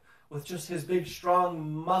lap with just his big, strong,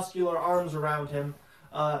 muscular arms around him.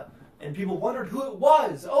 And people wondered who it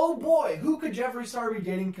was. Oh boy, who could Jeffree Star be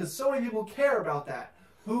dating? Because so many people care about that.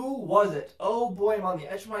 Who was it? Oh boy, I'm on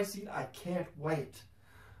the edge of my seat. I can't wait.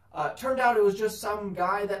 Turned out it was just some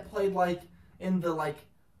guy that played in the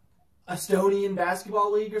Estonian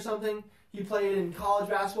basketball league or something. He played in college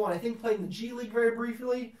basketball and I think played in the G League very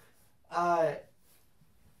briefly. I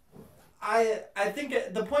think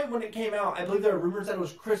at the point when it came out, I believe there were rumors that it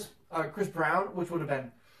was Chris Brown, which would have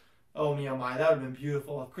been, oh me oh my, that would have been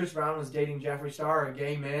beautiful. If Chris Brown was dating Jeffree Star, a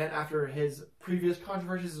gay man, after his previous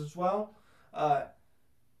controversies as well,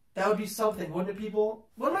 that would be something, wouldn't it, people?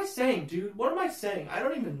 What am I saying, dude? What am I saying? I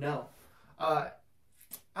don't even know. I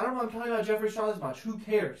don't know. I'm talking about Jeffree Star as much. Who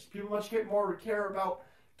cares? People much more care about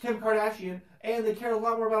Kim Kardashian, and they care a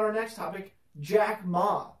lot more about our next topic, Jack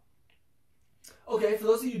Ma. Okay, for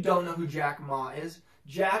those of you who don't know who Jack Ma is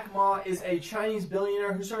a Chinese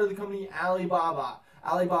billionaire who started the company Alibaba.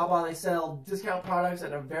 Alibaba, they sell discount products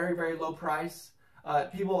at a very, very low price.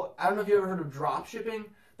 People, I don't know if you ever heard of drop shipping.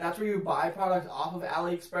 That's where you buy products off of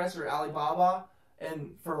AliExpress or Alibaba,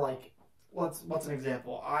 and for what's an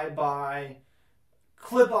example? I buy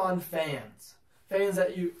clip-on fans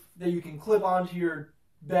that that you can clip onto your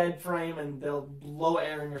bed frame and they'll blow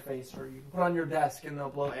air in your face, or you can put on your desk and they'll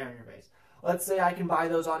blow air in your face. Let's say I can buy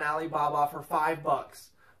those on Alibaba for $5.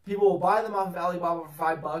 People will buy them off of Alibaba for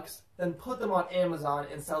 $5, then put them on Amazon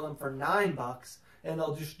and sell them for $9, and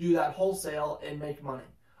they'll just do that wholesale and make money.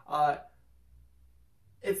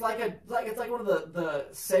 It's like one of the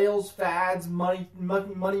sales fads, money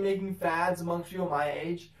making fads amongst people my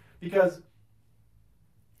age, because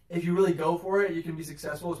if you really go for it, you can be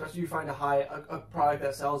successful, especially if you find a product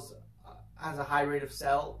that sells has a high rate of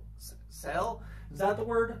sell. Is that the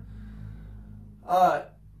word?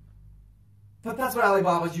 But that's what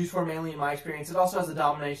Alibaba is used for mainly in my experience. It also has a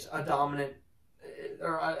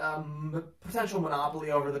potential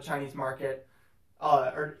monopoly over the Chinese market,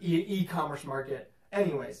 or e-commerce market.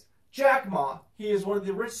 Anyways, Jack Ma, he is one of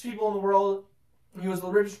the richest people in the world. He was the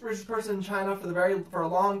richest person in China for a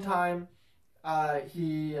long time.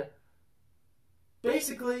 He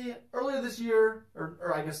basically earlier this year,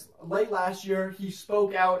 or I guess late last year, he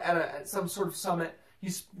spoke out at some sort of summit. He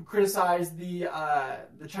criticized the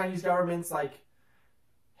Chinese government's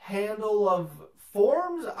handle of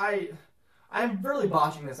forms. I'm really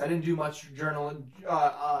botching this. I didn't do much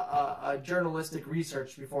journalistic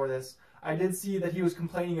research before this. I did see that he was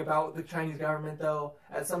complaining about the Chinese government though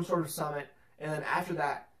at some sort of summit, and then after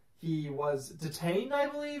that he was detained, I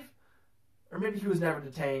believe, or maybe he was never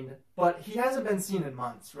detained, but he hasn't been seen in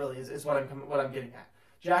months. Really, is what I'm getting at.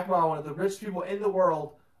 Jack Ma, one of the richest people in the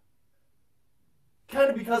world. Kind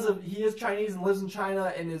of because he is Chinese and lives in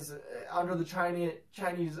China and is under the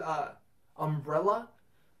Chinese umbrella.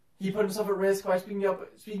 He put himself at risk by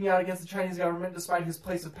speaking out against the Chinese government despite his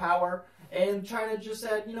place of power. And China just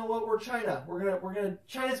said, you know what, we're China.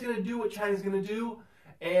 China's gonna do what China's gonna do.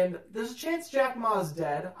 And there's a chance Jack Ma is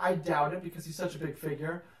dead. I doubt it because he's such a big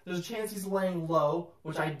figure. There's a chance he's laying low,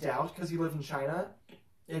 which I doubt because he lives in China.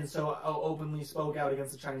 And so openly spoke out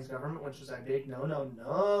against the Chinese government, which is a big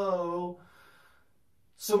no.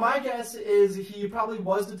 So my guess is he probably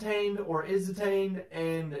was detained or is detained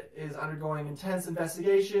and is undergoing intense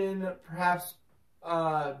investigation, perhaps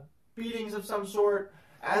beatings of some sort,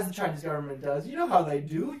 as the Chinese government does. You know how they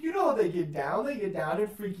do. You know how they get down. They get down in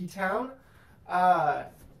Freaky Town.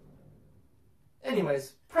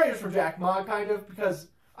 Anyways, prayers for Jack Ma, kind of, because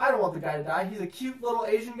I don't want the guy to die. He's a cute little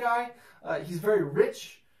Asian guy. He's very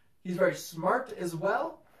rich. He's very smart as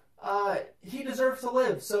well. He deserves to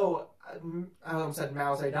live. So, I almost said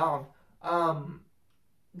Mao Zedong.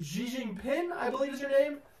 Xi Jinping, I believe is your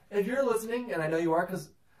name. If you're listening, and I know you are, because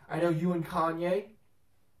I know you and Kanye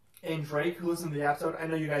and Drake, who listen to the episode, I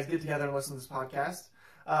know you guys get together and listen to this podcast.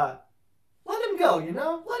 Let him go, you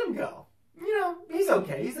know? Let him go. You know, he's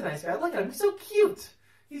okay. He's a nice guy. Look at him. He's so cute.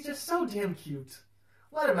 He's just so damn cute.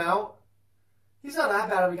 Let him out. He's not that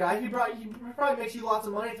bad of a guy. He probably makes you lots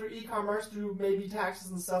of money through e-commerce, through maybe taxes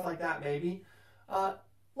and stuff like that, maybe.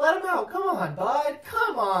 Let him out. Come on, bud.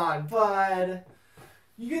 Come on, bud.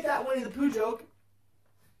 You get that Winnie the Pooh joke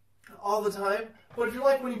all the time, but if you're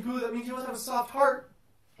like Winnie the Pooh, that means you must have a soft heart.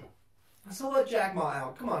 So let Jack Ma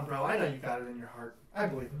out. Come on, bro. I know you got it in your heart. I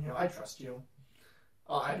believe in you. I trust you.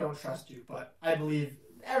 I don't trust you, but I believe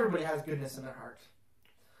everybody has goodness in their heart.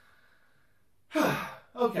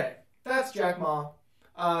 Okay, that's Jack Ma.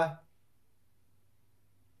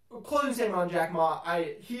 Closing statement on Jack Ma.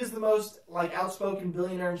 He is the most outspoken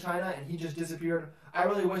billionaire in China, and he just disappeared. I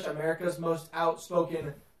really wish America's most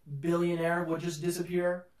outspoken billionaire would just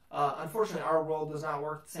disappear. Unfortunately, our world does not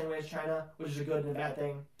work the same way as China, which is a good and a bad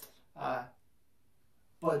thing.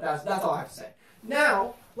 But that's all I have to say.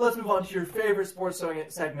 Now, let's move on to your favorite sports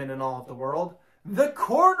segment in all of the world, the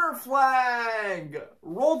corner flag.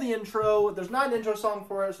 Roll the intro. There's not an intro song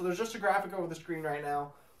for it, so there's just a graphic over the screen right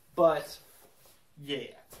now. But yeah.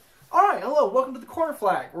 All right, hello, welcome to the corner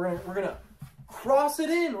flag. We're gonna cross it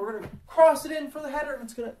in. We're gonna cross it in for the header.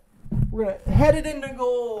 We're gonna head it into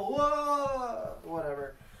goal. Whoa,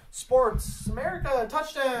 whatever. Sports, America,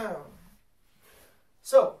 touchdown.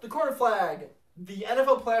 So the corner flag. The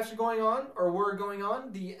NFL playoffs are going on, or were going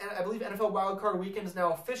on. I believe NFL wildcard weekend is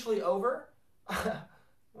now officially over.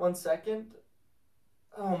 1 second.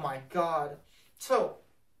 Oh my god. So,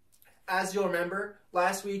 as you'll remember,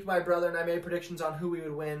 last week my brother and I made predictions on who would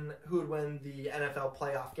win the NFL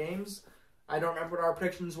playoff games. I don't remember what our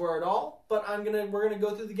predictions were at all, but we're gonna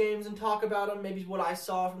go through the games and talk about them. Maybe what I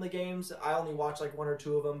saw from the games. I only watched one or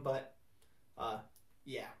two of them, but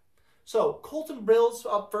yeah. So Colts and Bills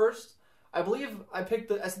up first. I believe I said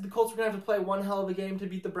the Colts were gonna have to play one hell of a game to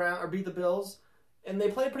beat the Bills, and they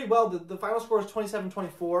played pretty well. The final score is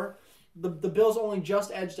 27-24. The Bills only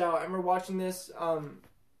just edged out. I remember watching this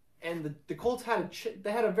and the Colts had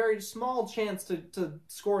they had a very small chance to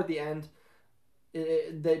score at the end.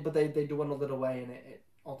 But they dwindled it away, and it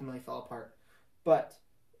ultimately fell apart. But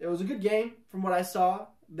it was a good game from what I saw.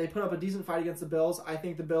 They put up a decent fight against the Bills. I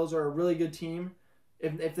think the Bills are a really good team.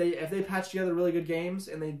 If they patch together really good games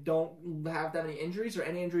and they don't have that many injuries or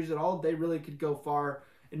any injuries at all, they really could go far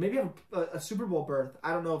and maybe have a Super Bowl berth.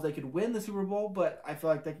 I don't know if they could win the Super Bowl, but I feel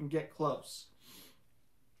like they can get close.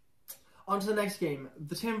 On to the next game.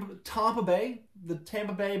 The Tampa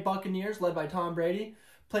Bay Buccaneers, led by Tom Brady,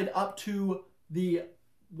 played up to the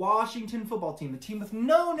Washington football team, the team with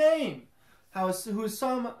no name.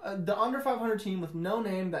 The under 500 team with no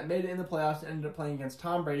name that made it in the playoffs and ended up playing against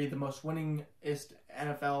Tom Brady, the most winningest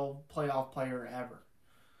NFL playoff player ever.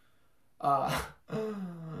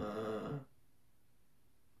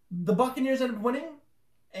 The Buccaneers ended up winning,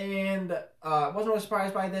 and wasn't really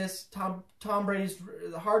surprised by this. Tom Brady's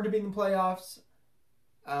hard to beat in the playoffs.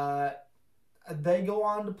 They go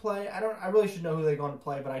on to play. I really should know who they go on to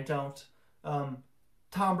play, but I don't.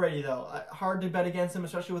 Tom Brady, though, hard to bet against him,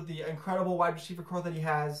 especially with the incredible wide receiver core that he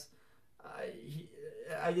has.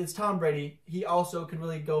 It's Tom Brady. He also could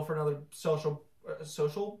really go for another social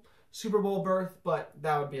Super Bowl berth, but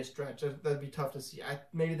that would be a stretch. That'd be tough to see.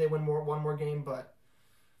 Maybe they win one more game, but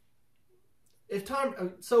Tom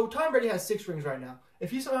Brady has 6 rings right now.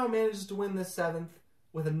 If he somehow manages to win this 7th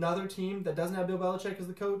with another team that doesn't have Bill Belichick as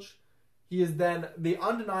the coach, he is then the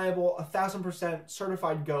undeniable 1,000%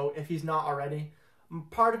 certified GOAT if he's not already.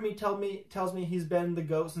 Part of me tells me he's been the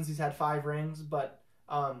GOAT since he's had 5 rings, but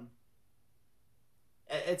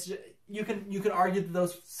you can argue that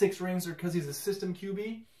those 6 rings are because he's a system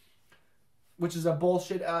QB, which is a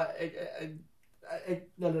bullshit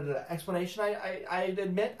explanation. I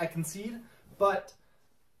admit, I concede, but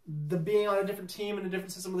the being on a different team and a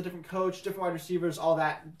different system with a different coach, different wide receivers, all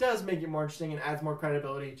that does make it more interesting and adds more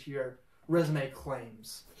credibility to your resume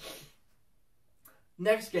claims.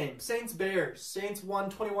 Next game, Saints-Bears. Saints won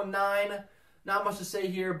 21-9. Not much to say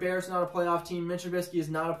here. Bears not a playoff team. Mitch Trubisky is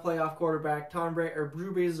not a playoff quarterback.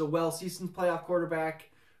 Drew Brees is a well-seasoned playoff quarterback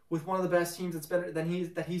with one of the best teams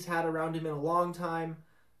that he's had around him in a long time.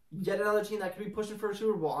 Yet another team that could be pushing for a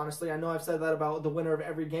Super Bowl. Honestly, I know I've said that about the winner of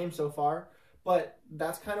every game so far, but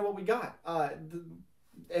that's kind of what we got.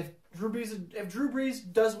 If Drew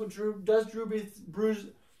Brees does Drew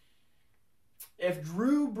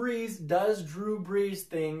Brees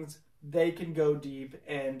things, they can go deep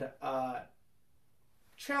and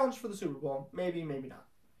challenge for the Super Bowl. Maybe, maybe not.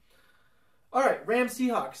 All right,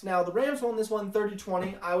 Rams-Seahawks. Now, the Rams won this one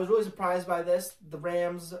 30-20. I was really surprised by this. The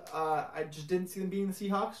Rams, I just didn't see them beating the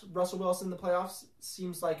Seahawks. Russell Wilson in the playoffs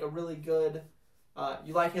seems like a really good,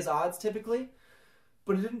 you like his odds typically,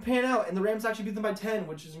 but it didn't pan out, and the Rams actually beat them by 10,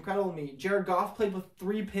 which is incredible to me. Jared Goff played with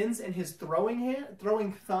 3 pins in his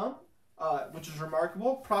throwing thumb, which is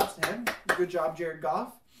remarkable. Props to him. Good job, Jared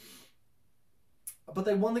Goff. But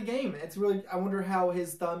they won the game. I wonder how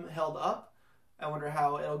his thumb held up. I wonder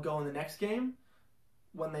how it'll go in the next game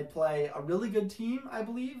when they play a really good team, I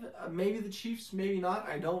believe. Maybe the Chiefs, maybe not.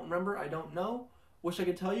 I don't remember. I don't know. Wish I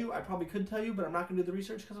could tell you. I probably could tell you, but I'm not going to do the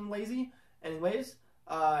research because I'm lazy. Anyways,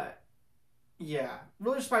 yeah.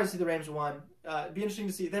 Really surprised to see the Rams won. It'd be interesting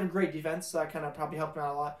to see. They have a great defense, so that kind of probably helped them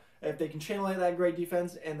out a lot. If they can channel that great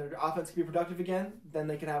defense and their offense can be productive again, then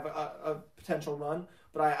they can have a potential run.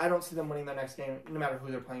 But I don't see them winning their next game, no matter who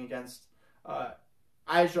they're playing against.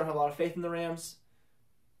 I just don't have a lot of faith in the Rams.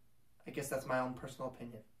 I guess that's my own personal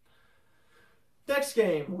opinion. Next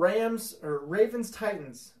game,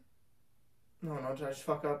 Ravens-Titans. No, did I just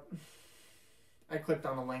fuck up? I clicked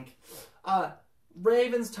on the link.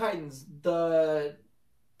 Ravens-Titans. The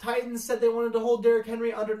Titans said they wanted to hold Derrick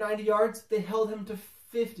Henry under 90 yards. They held him to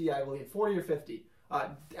 50, I believe, 40 or 50.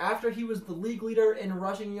 After he was the league leader in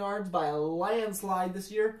rushing yards by a landslide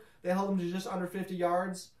this year, they held him to just under 50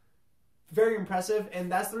 yards. Very impressive, and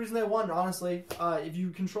that's the reason they won, honestly. If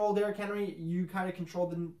you control Derrick Henry, you kind of control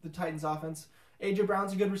the Titans' offense. A.J.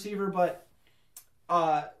 Brown's a good receiver, but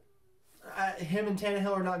him and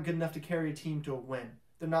Tannehill are not good enough to carry a team to a win.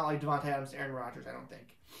 They're not like Devontae Adams, Aaron Rodgers, I don't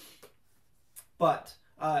think. But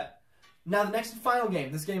now the next and final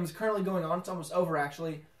game. This game is currently going on. It's almost over,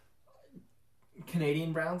 actually.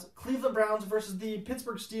 Canadian Browns. Cleveland Browns versus the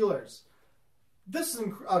Pittsburgh Steelers. This is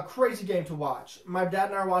a crazy game to watch. My dad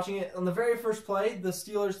and I are watching it. On the very first play, the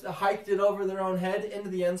Steelers hiked it over their own head into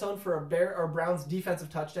the end zone for a Browns defensive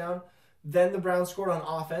touchdown. Then the Browns scored on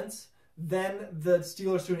offense. Then the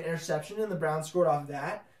Steelers threw an interception, and the Browns scored off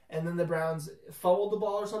that. And then the Browns fumbled the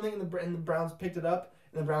ball or something, and the Browns picked it up,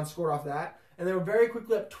 and the Browns scored off that. And they were very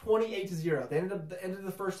quickly up 28-0. They ended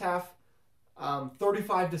the first half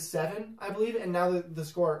 35-7, I believe, and now the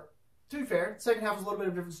score to be fair, second half was a little bit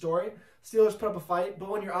of a different story. Steelers put up a fight, but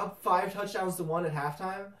when you're up 5 touchdowns to 1 at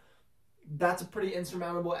halftime, that's a pretty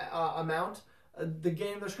insurmountable amount. The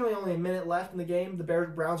game, there's currently only a minute left in the game. The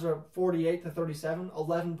Browns are up 48-37,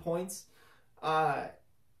 11 points. It's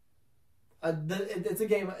a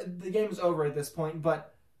game. The game is over at this point,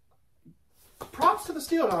 but props to the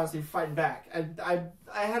Steelers, honestly, for fighting back.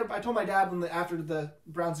 I told my dad after the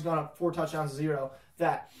Browns had gone up 4 touchdowns to 0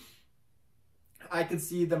 that I could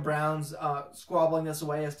see the Browns squabbling this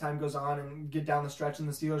away as time goes on and get down the stretch and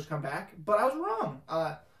the Steelers come back. But I was wrong.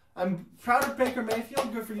 I'm proud of Baker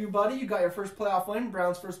Mayfield. Good for you, buddy. You got your first playoff win,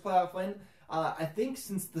 Browns' first playoff win, I think,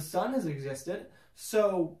 since the sun has existed.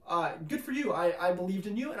 So, good for you. I believed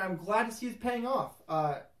in you, and I'm glad to see it's paying off.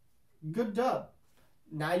 Good dub.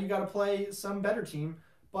 Now you got to play some better team.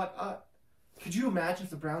 But could you imagine if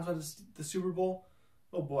the Browns won the Super Bowl?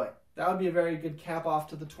 Oh, boy. That would be a very good cap off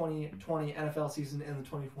to the 2020 NFL season and the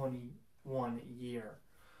 2021 year.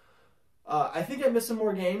 I think I missed some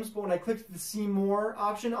more games, but when I clicked the See More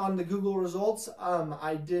option on the Google results,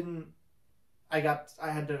 I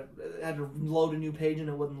had to load a new page and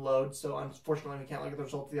it wouldn't load, so unfortunately we can't look at the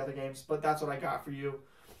results of the other games, but that's what I got for you.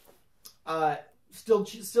 Still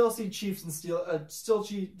see Chiefs and I still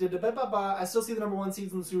see the number 1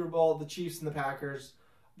 seeds in the Super Bowl, the Chiefs and the Packers.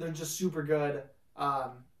 They're just super good.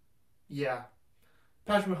 Yeah.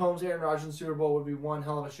 Patrick Mahomes, Aaron Rodgers in the Super Bowl would be one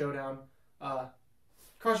hell of a showdown.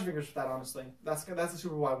 Cross your fingers for that, honestly. That's the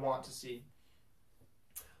Super Bowl I want to see.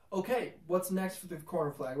 Okay, what's next for the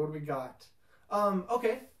corner flag? What do we got?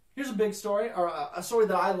 Okay, here's a big story, or a story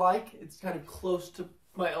that I like. It's kind of close to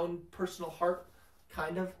my own personal heart,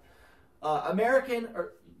 kind of.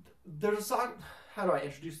 There's a soccer. How do I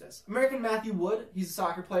introduce this? American Matthew Wood. He's a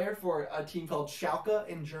soccer player for a team called Schalke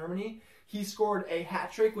in Germany. He scored a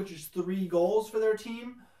hat trick, which is 3 goals for their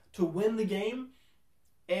team to win the game.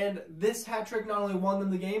 And this hat trick not only won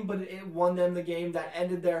them the game, but it won them the game that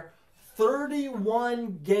ended their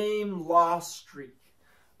 31-game loss streak.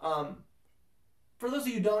 For those of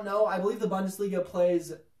you who don't know, I believe the Bundesliga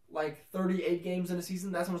plays like 38 games in a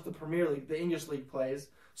season. That's how much the Premier League, the English League, plays.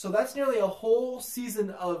 So that's nearly a whole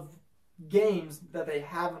season of games that they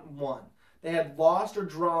haven't won. They had lost or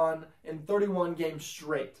drawn in 31 games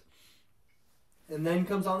straight. And then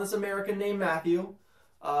comes on this American named Matthew.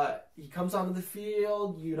 He comes onto the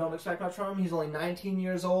field. You don't expect much from him. He's only 19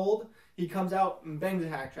 years old. He comes out and bangs a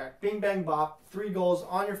hat trick. Bing, bang, bop. 3 goals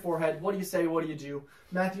on your forehead. What do you say? What do you do?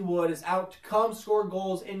 Matthew Wood is out to come score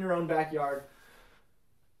goals in your own backyard.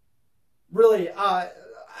 Really, I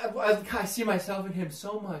see myself in him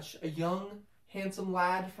so much. A young, handsome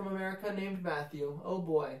lad from America named Matthew. Oh,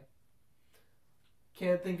 boy.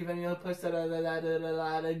 Can't think of any other place that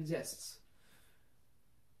exists.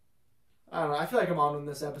 I don't know. I feel like I'm on in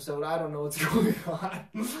this episode. I don't know what's going on.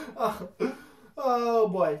 Oh,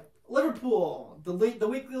 boy. Liverpool. The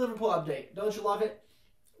weekly Liverpool update. Don't you love it?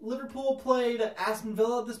 Liverpool played Aston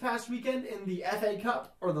Villa this past weekend in the FA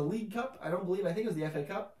Cup, or the League Cup. I think it was the FA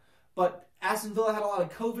Cup. But Aston Villa had a lot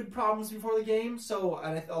of COVID problems before the game, so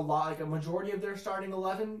a majority of their starting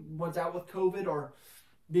 11 was out with COVID or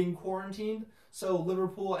being quarantined. So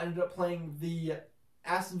Liverpool ended up playing the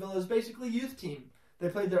Aston Villa's basically youth team. They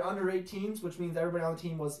played their under-18s, which means everybody on the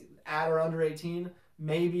team was at or under 18.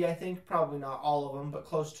 Maybe, I think. Probably not all of them, but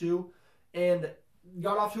close to. And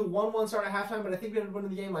got off to a 1-1 start at halftime, but I think we ended up winning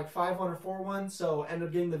the game like 5-1 or 4-1, so ended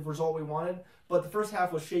up getting the result we wanted. But the first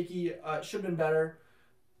half was shaky. It should have been better.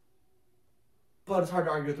 But it's hard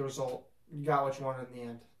to argue with the result. You got what you wanted in the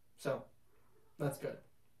end. So, that's good.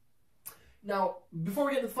 Now, before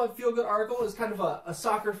we get into the feel-good article, it's kind of a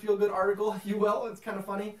soccer feel-good article, if you will. It's kind of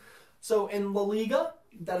funny. So, in La Liga,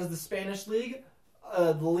 that is the Spanish league,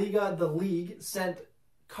 the league sent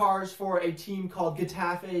cars for a team called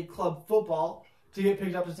Getafe Club Football to get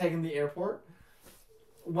picked up to take them to the airport.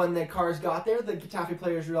 When the cars got there, the Getafe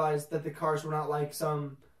players realized that the cars were not like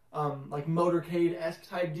some like motorcade-esque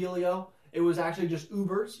type dealio. It was actually just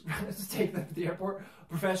Ubers to take them to the airport.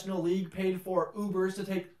 Professional league paid for Ubers to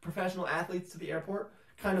take professional athletes to the airport.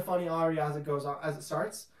 Kind of funny already as it goes on, as it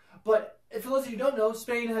starts. But for those of you who don't know,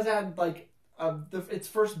 Spain has had like its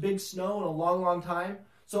first big snow in a long, long time.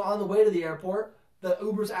 So on the way to the airport, the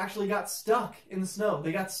Ubers actually got stuck in the snow.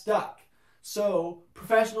 They got stuck. So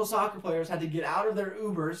professional soccer players had to get out of their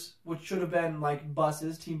Ubers, which should have been like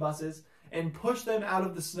buses, team buses, and push them out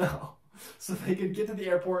of the snow so they could get to the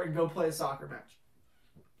airport and go play a soccer match.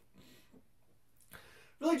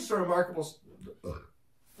 Really just a remarkable...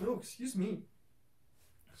 Oh, excuse me.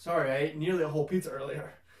 Sorry, I ate nearly a whole pizza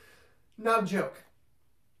earlier. Not a joke.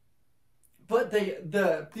 But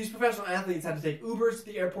these professional athletes had to take Ubers to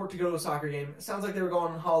the airport to go to a soccer game. It sounds like they were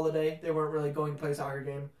going on holiday. They weren't really going to play a soccer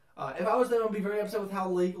game. If I was them, I'd be very upset with how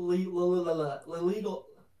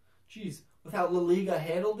with how La Liga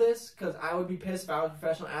handled this, because I would be pissed if I was a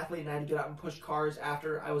professional athlete and I had to get out and push cars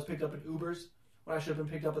after I was picked up in Ubers, when I should have been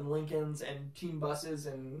picked up in Lincolns and team buses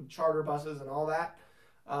and charter buses and all that.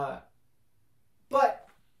 But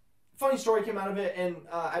funny story came out of it, and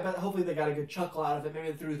I bet hopefully they got a good chuckle out of it.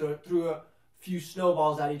 Maybe they threw a few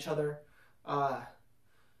snowballs at each other.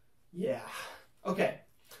 Yeah. Okay.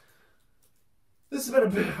 This has been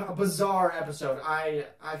a bizarre episode. I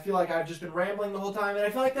feel like I've just been rambling the whole time, and I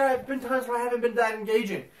feel like there have been times where I haven't been that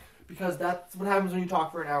engaging, because that's what happens when you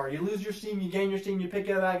talk for an hour. You lose your steam, you gain your steam, you pick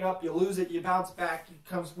it back up, you lose it, you bounce back, it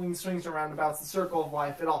comes swings and roundabouts, the circle of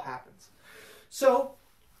life, it all happens. So,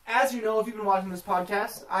 as you know, if you've been watching this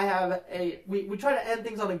podcast, we try to end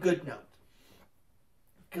things on a good note.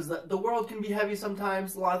 Because the world can be heavy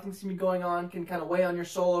sometimes, a lot of things can be going on, can kind of weigh on your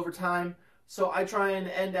soul over time. So I try and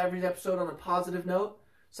end every episode on a positive note.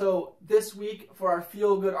 So this week for our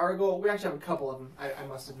feel-good article, we actually have a couple of them, I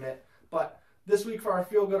must admit. But this week for our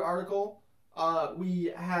feel-good article,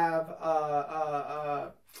 we have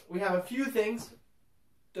a few things.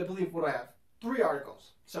 I believe, what do I have? 3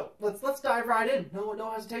 articles. So let's dive right in.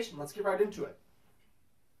 No hesitation. Let's get right into it.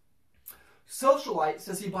 Socialite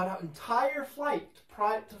says he bought out entire flight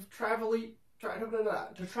to travel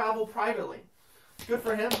privately. Good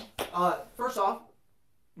for him. First off,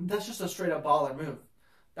 that's just a straight up baller move.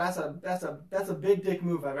 That's a big dick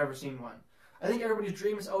move I've ever seen one. I think everybody's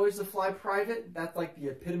dream is always to fly private. That's like the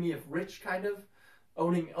epitome of rich, kind of.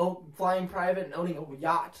 Flying private and owning a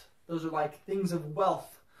yacht. Those are like things of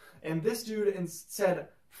wealth. And this dude said,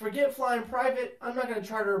 forget flying private, I'm not going to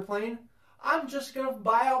charter a plane. I'm just going to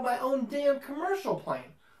buy out my own damn commercial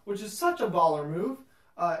plane. Which is such a baller move.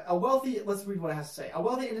 Let's read what it has to say. A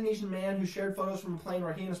wealthy Indonesian man who shared photos from a plane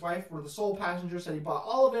where he and his wife were the sole passengers said he bought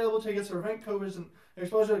all available tickets to prevent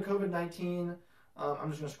exposure to COVID-19. I'm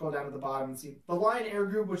just going to scroll down to the bottom and see. The Lion Air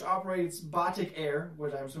Group, which operates Batik Air,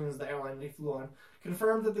 which I'm assuming is the airline they flew on,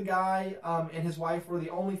 confirmed that the guy and his wife were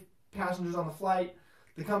the only passengers on the flight.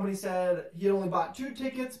 The company said he had only bought 2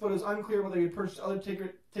 tickets, but it was unclear whether he had purchased other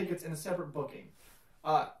tickets in a separate booking.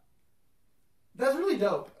 That's really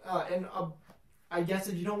dope. I guess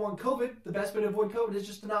if you don't want COVID, the best way to avoid COVID is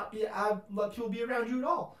just to not let people be around you at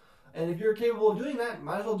all. And if you're capable of doing that,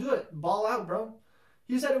 might as well do it. Ball out, bro.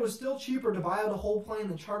 He said it was still cheaper to buy out a whole plane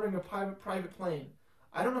than chartering a private plane.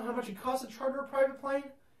 I don't know how much it costs to charter a private plane.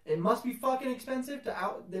 It must be fucking expensive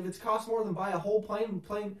if it's cost more than buy a whole plane.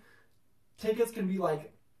 Plane tickets can be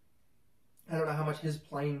like, I don't know how much his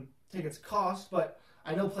plane tickets cost, but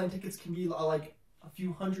I know plane tickets can be like a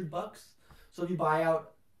few $100. So if you buy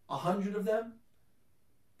out 100 of them,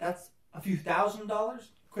 that's a few $1,000.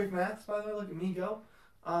 Quick maths, by the way. Look at me go.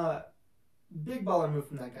 Big baller move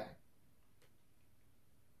from that guy.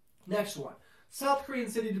 Next one. South Korean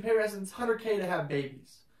city to pay residents $100K to have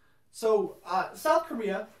babies. So, South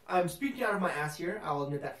Korea, I'm speaking out of my ass here. I'll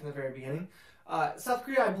admit that from the very beginning. South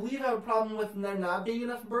Korea, I believe, have a problem with there not being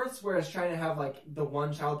enough births, whereas China have like the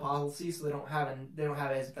one-child policy, so they don't have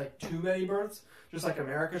as like too many births. Just like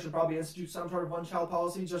America should probably institute some sort of one-child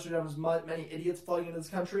policy, just so we don't have as many idiots flooding into this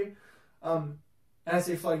country. And I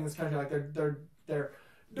say flooding this country like they're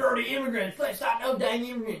dirty immigrants. Let's stop no dang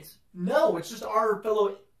immigrants. No, it's just our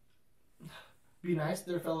fellow. Be nice,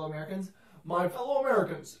 they're fellow Americans. My fellow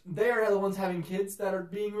Americans, they are the ones having kids that are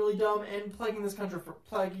being really dumb and plaguing this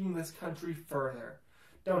country further.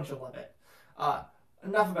 Don't you love it?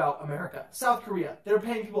 Enough about America. South Korea, they're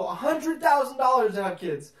paying people $100,000 to have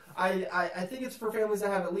kids. I think it's for families that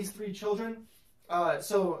have at least 3 children.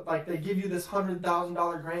 So like they give you this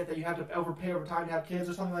 $100,000 grant that you have to overpay over time to have kids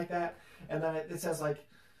or something like that, and then it says like.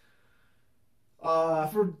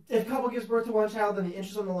 If a couple gives birth to 1 child, then the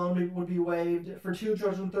interest on the loan would be waived. For 2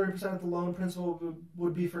 children, 30% of the loan principal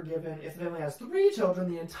would be forgiven. If the family has 3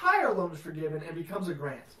 children, the entire loan is forgiven and becomes a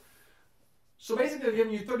grant. So basically, they're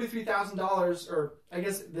giving you $33,000, or I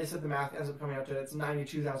guess they said the math ends up coming out to it's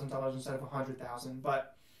 $92,000 instead of $100,000.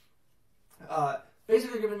 But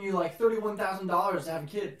basically, they're giving you like $31,000 to have a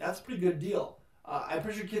kid. That's a pretty good deal. I'm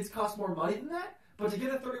pretty sure kids cost more money than that. But to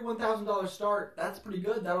get a $31,000 start, that's pretty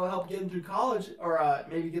good. That'll help get them through college, or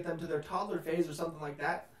maybe get them to their toddler phase or something like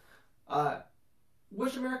that.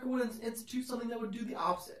 Wish America would institute something that would do the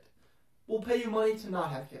opposite. We'll pay you money to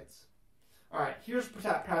not have kids. Alright, here's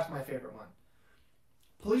perhaps my favorite one.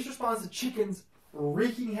 Police responds to chickens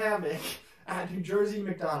wreaking havoc at New Jersey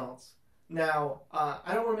McDonald's. Now,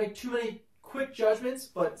 I don't want to make too many quick judgments,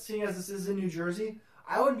 but seeing as this is in New Jersey,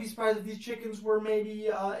 I wouldn't be surprised if these chickens were maybe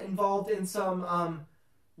involved in some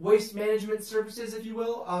waste management services, if you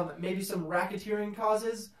will. Maybe some racketeering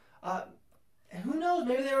causes. Who knows?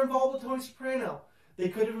 Maybe they were involved with Tony Soprano. They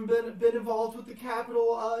could have been involved with the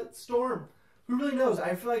Capitol storm. Who really knows?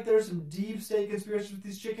 I feel like there's some deep state conspiracies with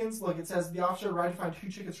these chickens. Look, it says the officer arrived to find 2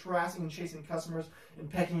 chickens harassing and chasing customers and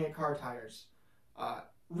pecking at car tires.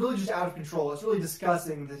 Really just out of control. It's really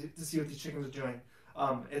disgusting to see what these chickens are doing.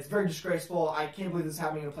 It's very disgraceful. I can't believe this is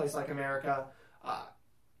happening in a place like America.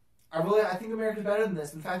 I think America's better than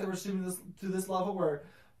this. In fact, that we're assuming this to this level where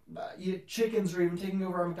chickens are even taking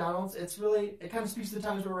over our McDonald's. It kind of speaks to the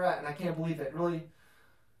times where we're at, and I can't believe it. Really,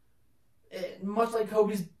 much like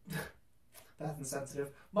Kobe's, that's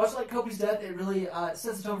insensitive. Much like Kobe's death, it really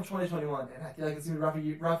sets the tone for 2021, and I feel like it's gonna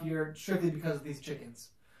be a rough year strictly because of these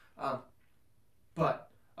chickens. But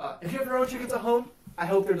if you have your own chickens at home, I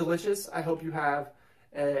hope they're delicious. I hope you have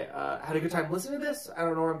had a good time listening to this. I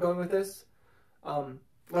don't know where I'm going with this.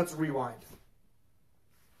 Let's rewind.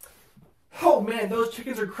 Oh man, those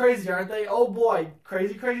chickens are crazy, aren't they? Oh boy,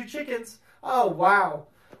 crazy, crazy chickens. Oh wow.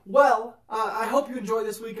 Well, I hope you enjoyed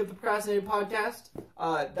this week of the Procrastinated Podcast.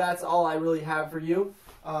 That's all I really have for you.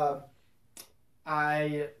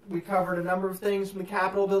 We covered a number of things from the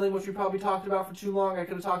Capitol building, which we probably talked about for too long. I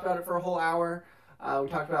could have talked about it for a whole hour. We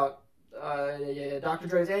talked about Dr.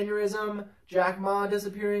 Dre's aneurysm, Jack Ma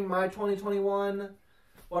disappearing, my 2021,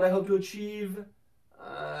 what I hope to achieve.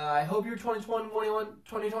 I hope your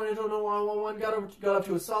 2021 got up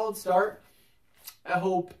to a solid start. I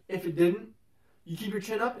hope if it didn't, you keep your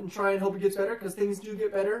chin up and try and hope it gets better, because things do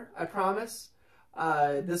get better, I promise.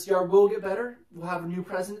 This year will get better. We'll have a new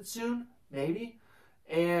president soon, maybe.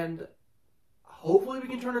 And hopefully we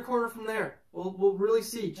can turn a corner from there. We'll really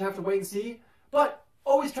see. Just have to wait and see. But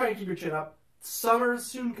always try and keep your chin up. Summer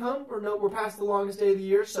soon come. We're past the longest day of the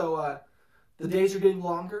year, so the days are getting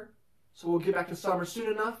longer. So we'll get back to summer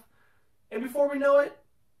soon enough. And before we know it,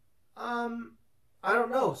 I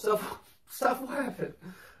don't know. Stuff will happen.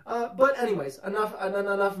 But anyways, enough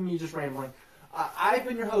of me just rambling. I've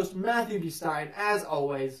been your host, Matthew B. Stein. As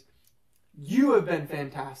always, you have been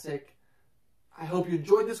fantastic. I hope you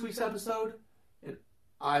enjoyed this week's episode. And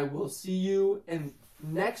I will see you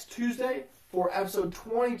next Tuesday for episode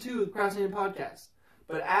 22 of the Procrastinated Podcast.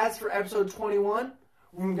 But as for episode 21,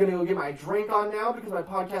 I'm going to go get my drink on now because my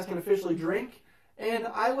podcast can officially drink. And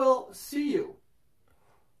I will see you.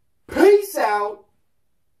 Peace out.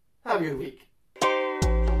 Have a good week.